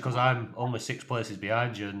 Especially because I'm only 6 places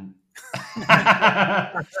behind you, and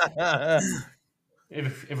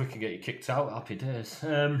if we can get you kicked out, happy days.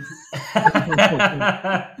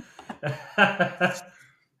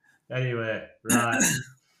 Anyway, right.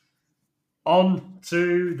 On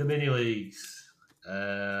to the mini leagues. We've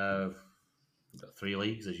got 3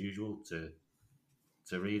 leagues as usual to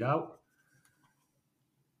read out.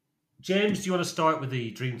 James, do you want to start with the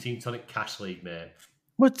Dream Team Tonic Cash League, mate?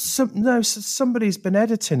 Somebody's been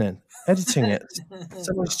editing it.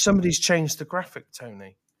 Somebody's changed the graphic,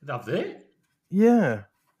 Tony. Have they? Yeah,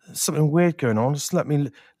 there's something weird going on. Just let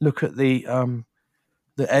me look at the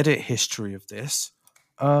edit history of this.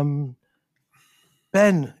 Ben,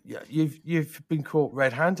 you've been caught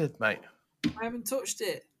red-handed, mate. I haven't touched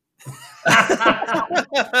it.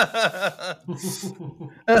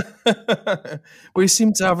 We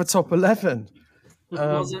seem to have a top 11.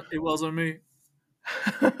 It wasn't me.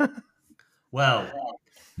 Well,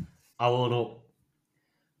 I won't up.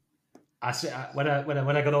 When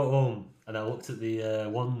I got home and I looked at the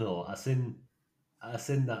OneNote, I seen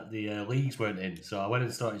that the leagues weren't in, so I went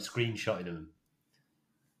and started screenshotting them,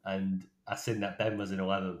 and I seen that Ben was in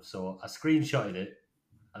 11th, so I screenshotted it,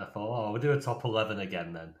 and I thought, oh, we'll do a top 11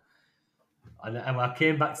 again then. And I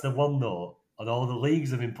came back to the OneNote, and all the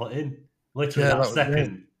leagues have been put in, literally that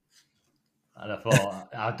second. And I thought,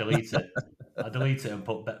 I'll delete it. I'll delete it and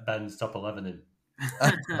put Ben's top 11 in.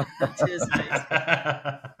 Cheers, mate.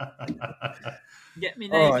 Get me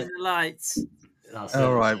name in the lights.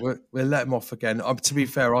 All right, we'll let him off again. To be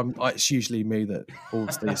fair, it's usually me that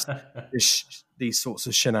pulls these sorts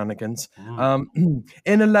of shenanigans. In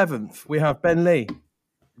 11th, we have Ben Lee.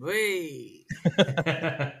 Whee!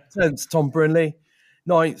 10th, Tom Brinley.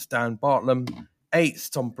 9th, Dan Bartlam.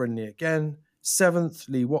 8th, Tom Brinley again. 7th,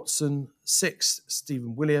 Lee Watson. 6th,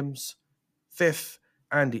 Stephen Williams. 5th,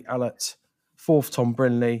 Andy Allett. 4th, Tom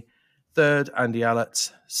Brinley. Third, Andy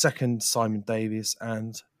Allett. Second, Simon Davies.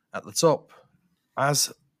 And at the top,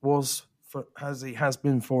 as he has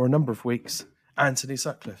been for a number of weeks, Anthony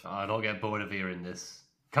Sutcliffe. I don't get bored of hearing this.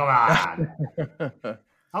 Come on.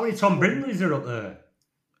 How many Tom Brindleys are up there?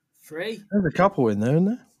 3. There's a couple in there, isn't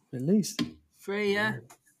there? At least. 3, yeah.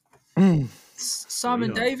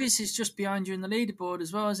 Simon Davies is just behind you in the leaderboard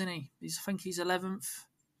as well, isn't he? I think he's 11th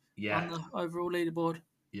on the overall leaderboard.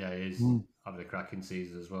 Yeah, he is having a cracking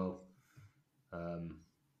season as well.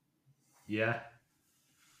 Yeah.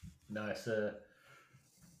 Nice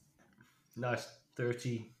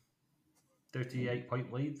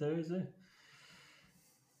 38-point lead there, is it?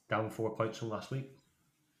 Down 4 points from last week.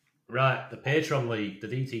 Right, the Patreon League, the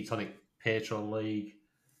DT Tonic Patreon League.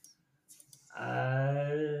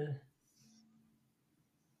 I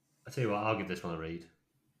tell you what, I'll give this one a read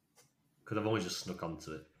because I've only just snuck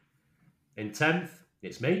onto it. In 10th,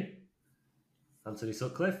 it's me, Anthony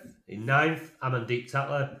Sutcliffe. In 9th, Amandeep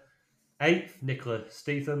Tatler. 8th, Nicola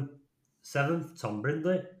Stephen. 7th, Tom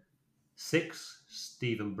Brindley. 6th,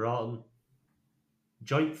 Stephen Broughton.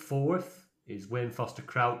 Joint 4th is Wayne Foster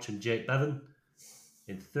Crouch and Jake Bevan.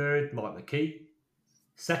 In 3rd, Mark McKee.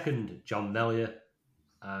 2nd, John Mellier.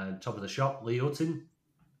 And top of the shop, Lee Hutton.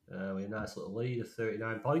 With a nice little lead of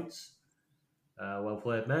 39 points. Well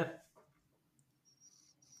played, mate.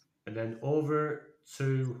 And then over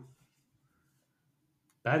to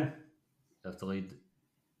Ben. You have to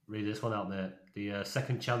read this one out, mate. The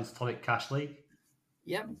Second Chance Tonic Cash League.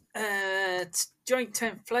 Yep. Joint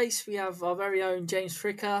 10th place, we have our very own James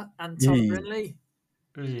Fricker and Tom Brindley.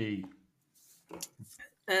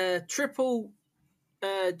 Triple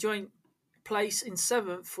joint place in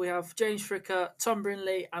 7th, we have James Fricker, Tom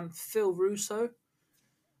Brindley and Phil Russo.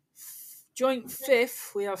 Joint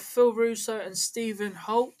 5th, we have Phil Russo and Stephen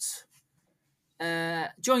Holt.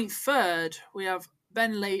 Joint 3rd, we have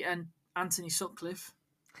Ben Lee and Anthony Sutcliffe.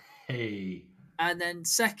 Hey. And then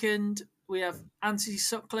 2nd, we have Anthony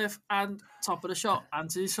Sutcliffe and top of the shop,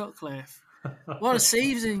 Anthony Sutcliffe. What a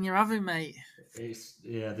season you're having, mate.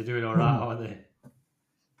 They're doing all right, aren't they?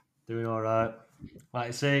 Doing all right. Like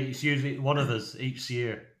I say, it's usually one of us each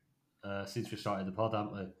year since we started the pod,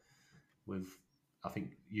 haven't we? With, I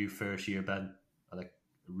think, you first year, Ben, had a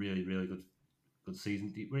really, really good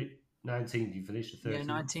season. 19th, you finished the 13th? Yeah,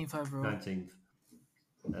 19th overall. 19th.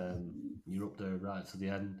 You're up there right to the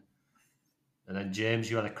end. And then, James,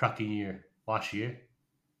 you had a cracking year last year.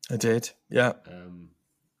 I did, yeah.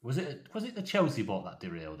 Was it the Chelsea bot that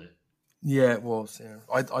derailed it? Yeah, it was. Yeah,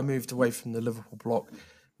 I moved away from the Liverpool block,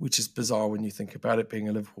 which is bizarre when you think about it, being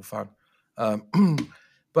a Liverpool fan.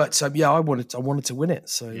 But I wanted to win it,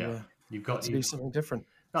 so you've got to do something different.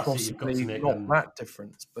 That's Possibly it, you've got to make not them... that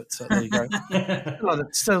different, but there you go.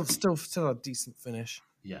 still a decent finish.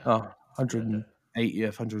 Yeah, 180th,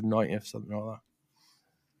 190th, something like that.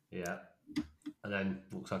 Yeah, and then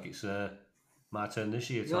looks like it's my turn this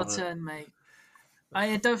year. Your turn, mate.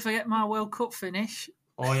 Don't forget my World Cup finish.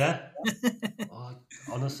 Oh yeah.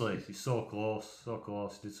 Honestly, it's so close. You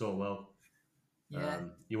did so well. Yeah.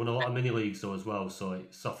 You won a lot of mini leagues though as well, so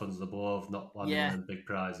it softens the blow of not landing on big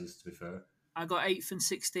prizes. To be fair, I got 8th and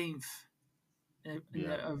 16th in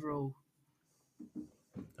the overall.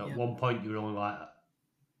 At one point, you were only like,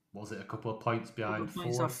 was it a couple of points behind?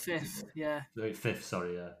 Points off 5th, yeah. 5th,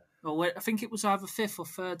 sorry, yeah. Well, I think it was either 5th or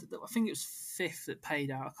 3rd. I think it was 5th that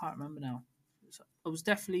paid out. I can't remember now. I was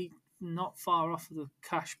definitely not far off of the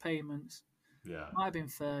cash payments. Yeah. Might have been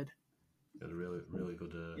 3rd. You had a really, really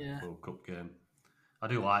good World Cup game. I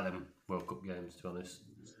do like them World Cup games, to be honest.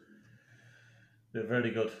 They're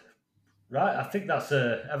very good. Right, I think that's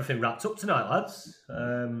everything wrapped up tonight, lads.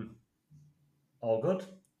 All good.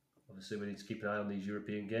 Obviously, we need to keep an eye on these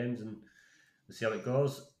European games and see how it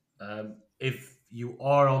goes. If you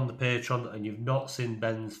are on the Patreon and you've not seen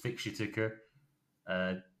Ben's fixture ticker,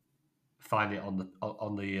 find it on the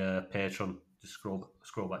Patreon. Just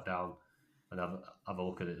scroll back down and have a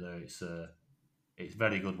look at it there. It's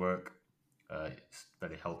very good work. It's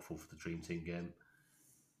very helpful for the Dream Team game.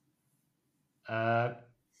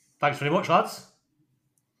 Thanks very much, lads.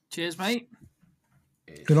 Cheers, mate.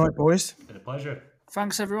 Good night, boys. It's been a pleasure.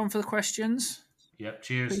 Thanks, everyone, for the questions. Yep,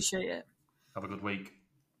 cheers. Appreciate it. Have a good week.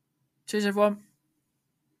 Cheers, everyone.